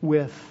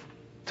with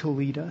to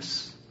lead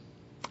us.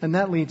 And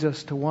that leads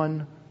us to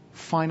one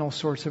final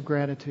source of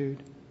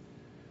gratitude.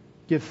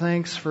 Give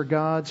thanks for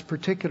God's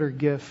particular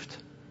gift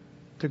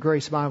to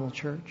Grace Bible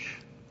Church.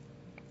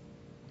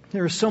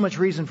 There is so much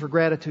reason for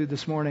gratitude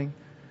this morning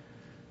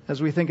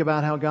as we think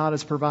about how God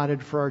has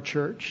provided for our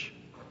church.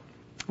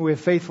 We have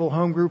faithful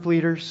home group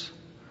leaders.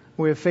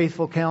 We have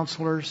faithful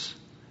counselors.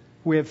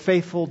 We have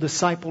faithful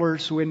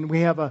disciplers.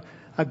 We have a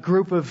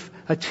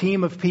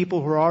team of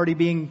people who are already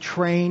being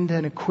trained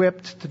and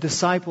equipped to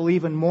disciple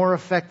even more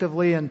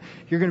effectively. And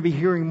you're going to be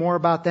hearing more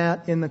about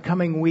that in the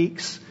coming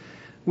weeks.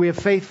 We have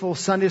faithful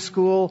Sunday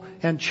school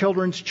and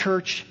children's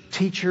church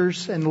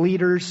teachers and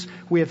leaders.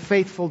 We have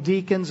faithful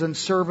deacons and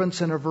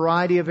servants in a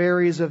variety of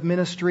areas of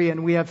ministry.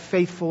 And we have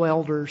faithful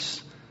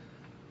elders.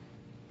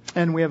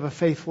 And we have a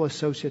faithful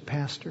associate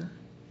pastor.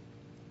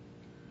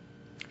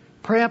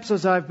 Perhaps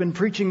as I've been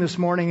preaching this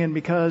morning, and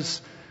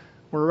because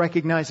we're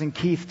recognizing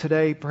Keith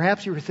today,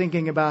 perhaps you were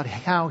thinking about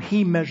how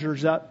he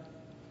measures up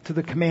to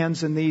the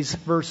commands in these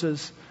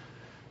verses.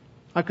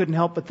 I couldn't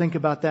help but think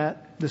about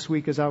that this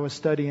week as I was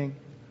studying.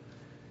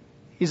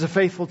 He's a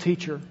faithful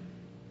teacher.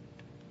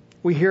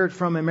 We hear it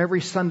from him every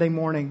Sunday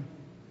morning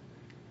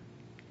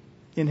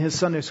in his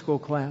Sunday school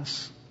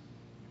class.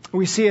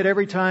 We see it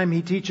every time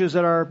he teaches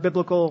at our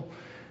biblical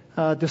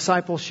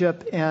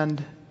discipleship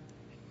and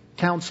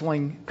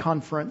counseling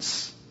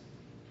conference.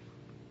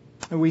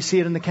 And we see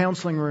it in the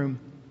counseling room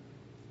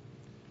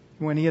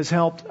when he has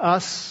helped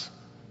us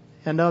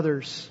and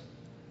others.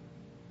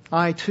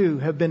 I too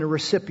have been a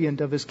recipient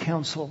of his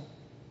counsel.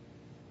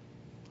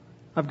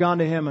 I've gone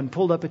to him and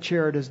pulled up a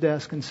chair at his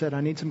desk and said,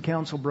 I need some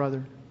counsel,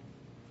 brother.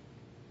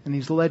 And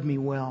he's led me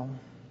well.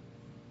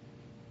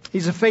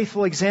 He's a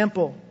faithful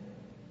example.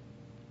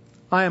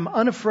 I am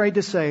unafraid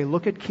to say,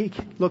 look at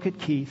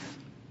Keith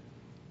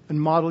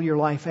and model your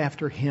life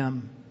after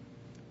him.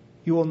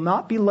 You will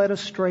not be led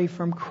astray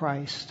from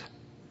Christ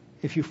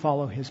if you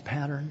follow his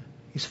pattern.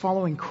 He's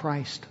following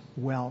Christ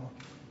well.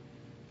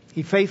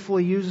 He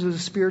faithfully uses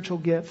his spiritual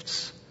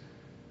gifts,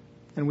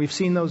 and we've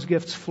seen those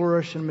gifts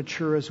flourish and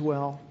mature as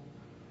well.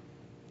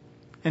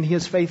 And he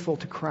is faithful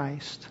to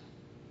Christ.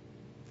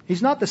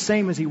 He's not the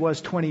same as he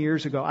was 20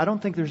 years ago. I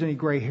don't think there's any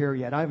gray hair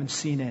yet. I haven't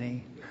seen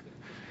any.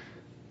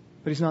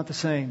 But he's not the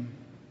same.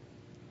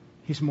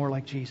 He's more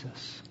like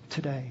Jesus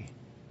today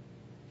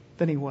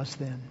than he was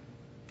then.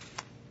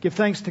 Give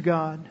thanks to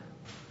God.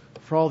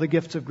 for all the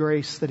gifts of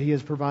grace that He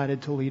has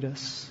provided to lead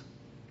us.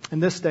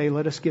 And this day,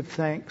 let us give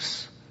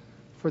thanks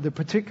for the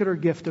particular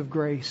gift of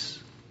grace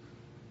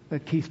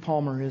that Keith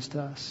Palmer is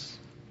to us.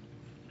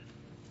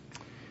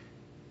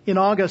 In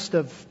August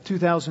of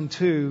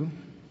 2002,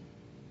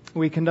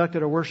 we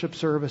conducted a worship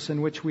service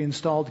in which we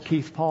installed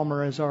Keith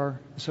Palmer as our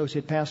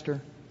associate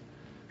pastor.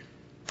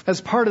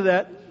 As part of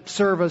that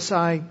service,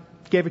 I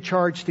gave a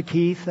charge to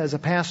Keith as a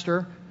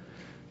pastor,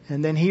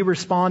 and then he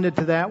responded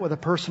to that with a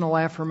personal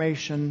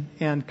affirmation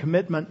and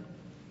commitment.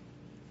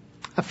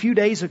 A few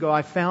days ago,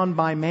 I found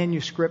my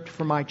manuscript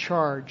for my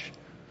charge.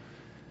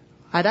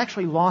 I'd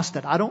actually lost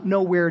it. I don't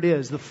know where it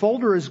is. The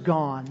folder is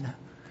gone,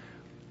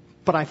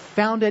 but I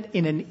found it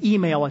in an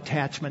email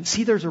attachment.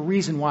 See, there's a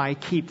reason why I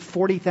keep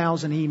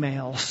 40,000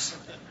 emails.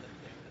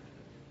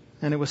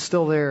 And it was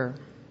still there.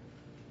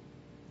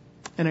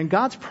 And in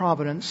God's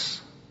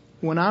providence,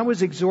 when I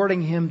was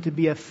exhorting him to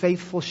be a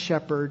faithful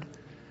shepherd,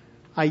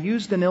 I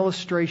used an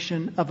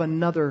illustration of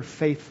another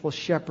faithful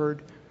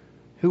shepherd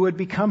who had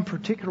become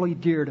particularly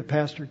dear to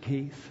Pastor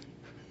Keith.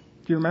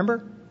 Do you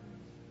remember?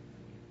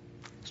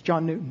 It's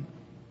John Newton.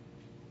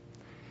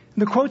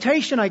 The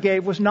quotation I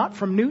gave was not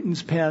from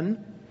Newton's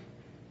pen,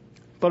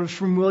 but it was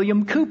from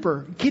William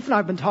Cooper. Keith and I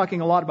have been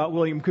talking a lot about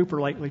William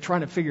Cooper lately,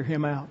 trying to figure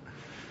him out.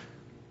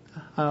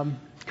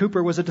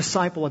 Cooper was a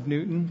disciple of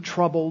Newton,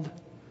 troubled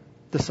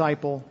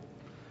disciple,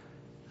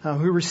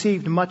 who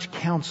received much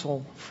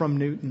counsel from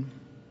Newton.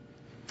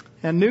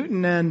 And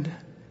Newton and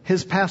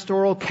his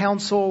pastoral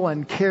counsel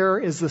and care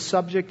is the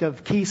subject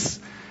of Keith's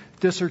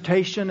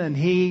dissertation, and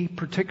he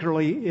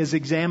particularly is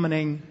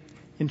examining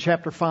in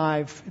chapter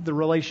 5 the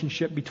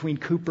relationship between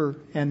Cooper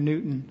and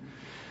Newton.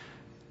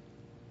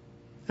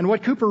 And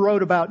what Cooper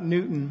wrote about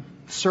Newton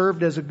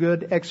served as a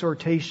good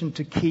exhortation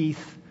to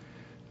Keith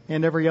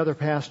and every other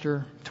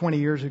pastor 20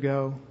 years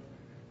ago.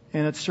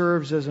 And it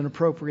serves as an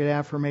appropriate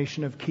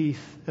affirmation of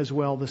Keith as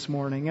well this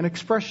morning. An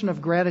expression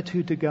of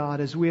gratitude to God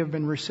as we have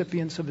been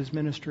recipients of his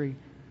ministry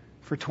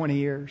for 20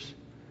 years.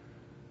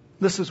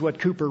 This is what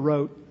Cooper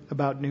wrote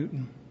about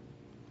Newton.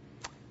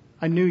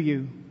 I knew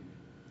you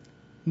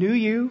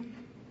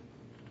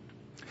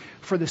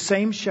for the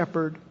same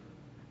shepherd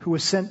who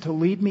was sent to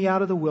lead me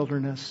out of the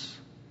wilderness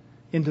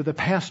into the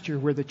pasture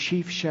where the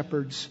chief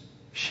shepherd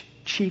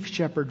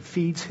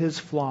feeds his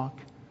flock.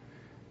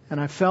 And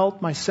I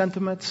felt my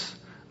sentiments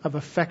of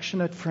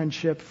affectionate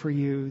friendship for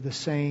you the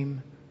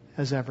same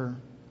as ever.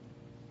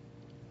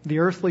 The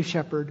earthly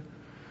shepherd,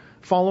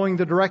 following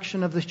the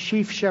direction of the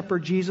chief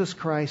shepherd Jesus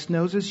Christ,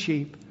 knows his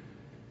sheep,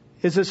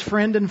 is his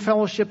friend in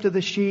fellowship to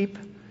the sheep,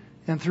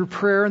 and through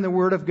prayer and the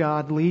word of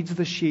God leads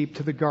the sheep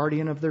to the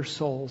guardian of their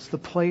souls, the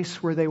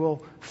place where they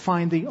will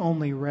find the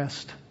only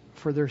rest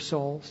for their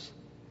souls.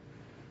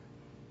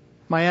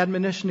 My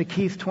admonition to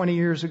Keith 20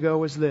 years ago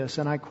was this,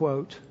 and I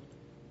quote,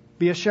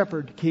 "Be a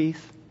shepherd,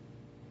 Keith.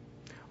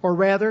 Or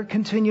rather,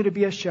 continue to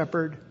be a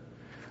shepherd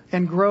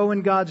and grow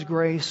in God's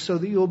grace so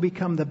that you'll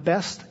become the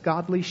best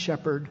godly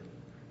shepherd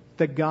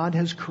that God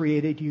has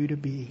created you to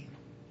be."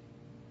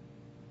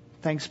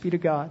 Thanks be to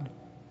God.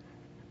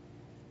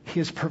 He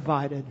has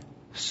provided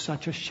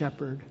such a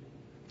shepherd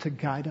to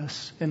guide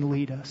us and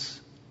lead us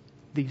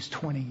these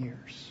 20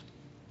 years.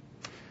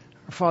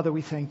 Our Father,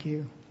 we thank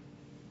you.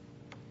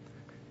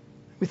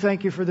 We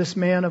thank you for this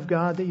man of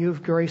God that you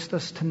have graced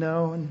us to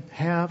know and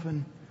have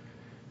and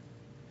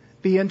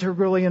be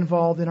integrally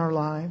involved in our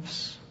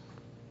lives.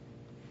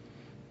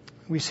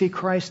 We see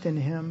Christ in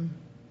him.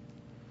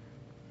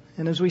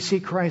 And as we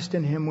see Christ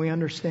in him, we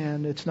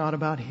understand it's not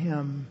about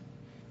him,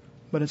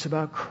 but it's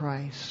about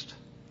Christ.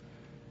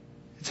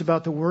 It's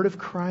about the Word of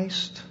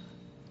Christ.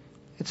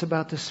 It's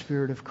about the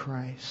Spirit of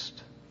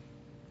Christ.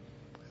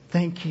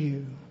 Thank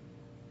you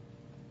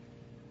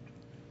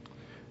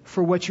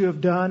for what you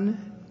have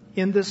done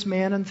in this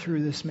man and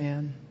through this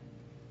man.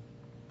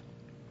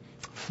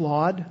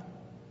 Flawed,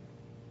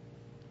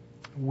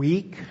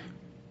 weak,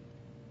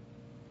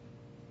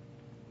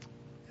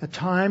 at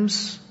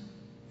times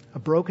a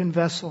broken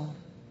vessel,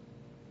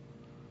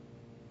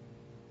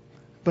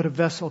 but a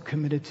vessel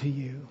committed to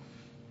you.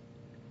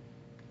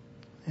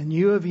 And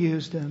you have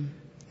used him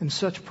in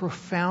such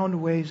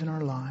profound ways in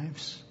our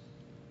lives.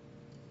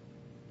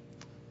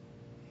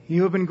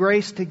 You have been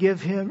graced to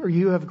give him, or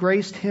you have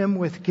graced him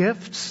with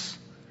gifts,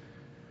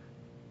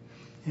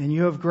 and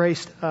you have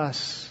graced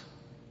us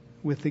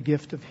with the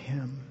gift of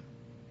him.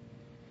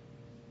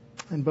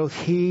 And both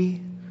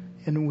he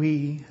and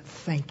we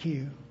thank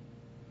you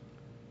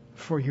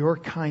for your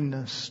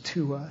kindness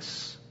to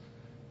us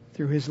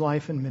through his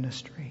life and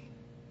ministry.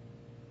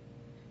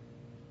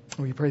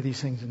 We pray these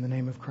things in the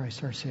name of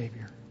Christ our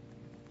Savior.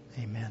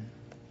 Amen.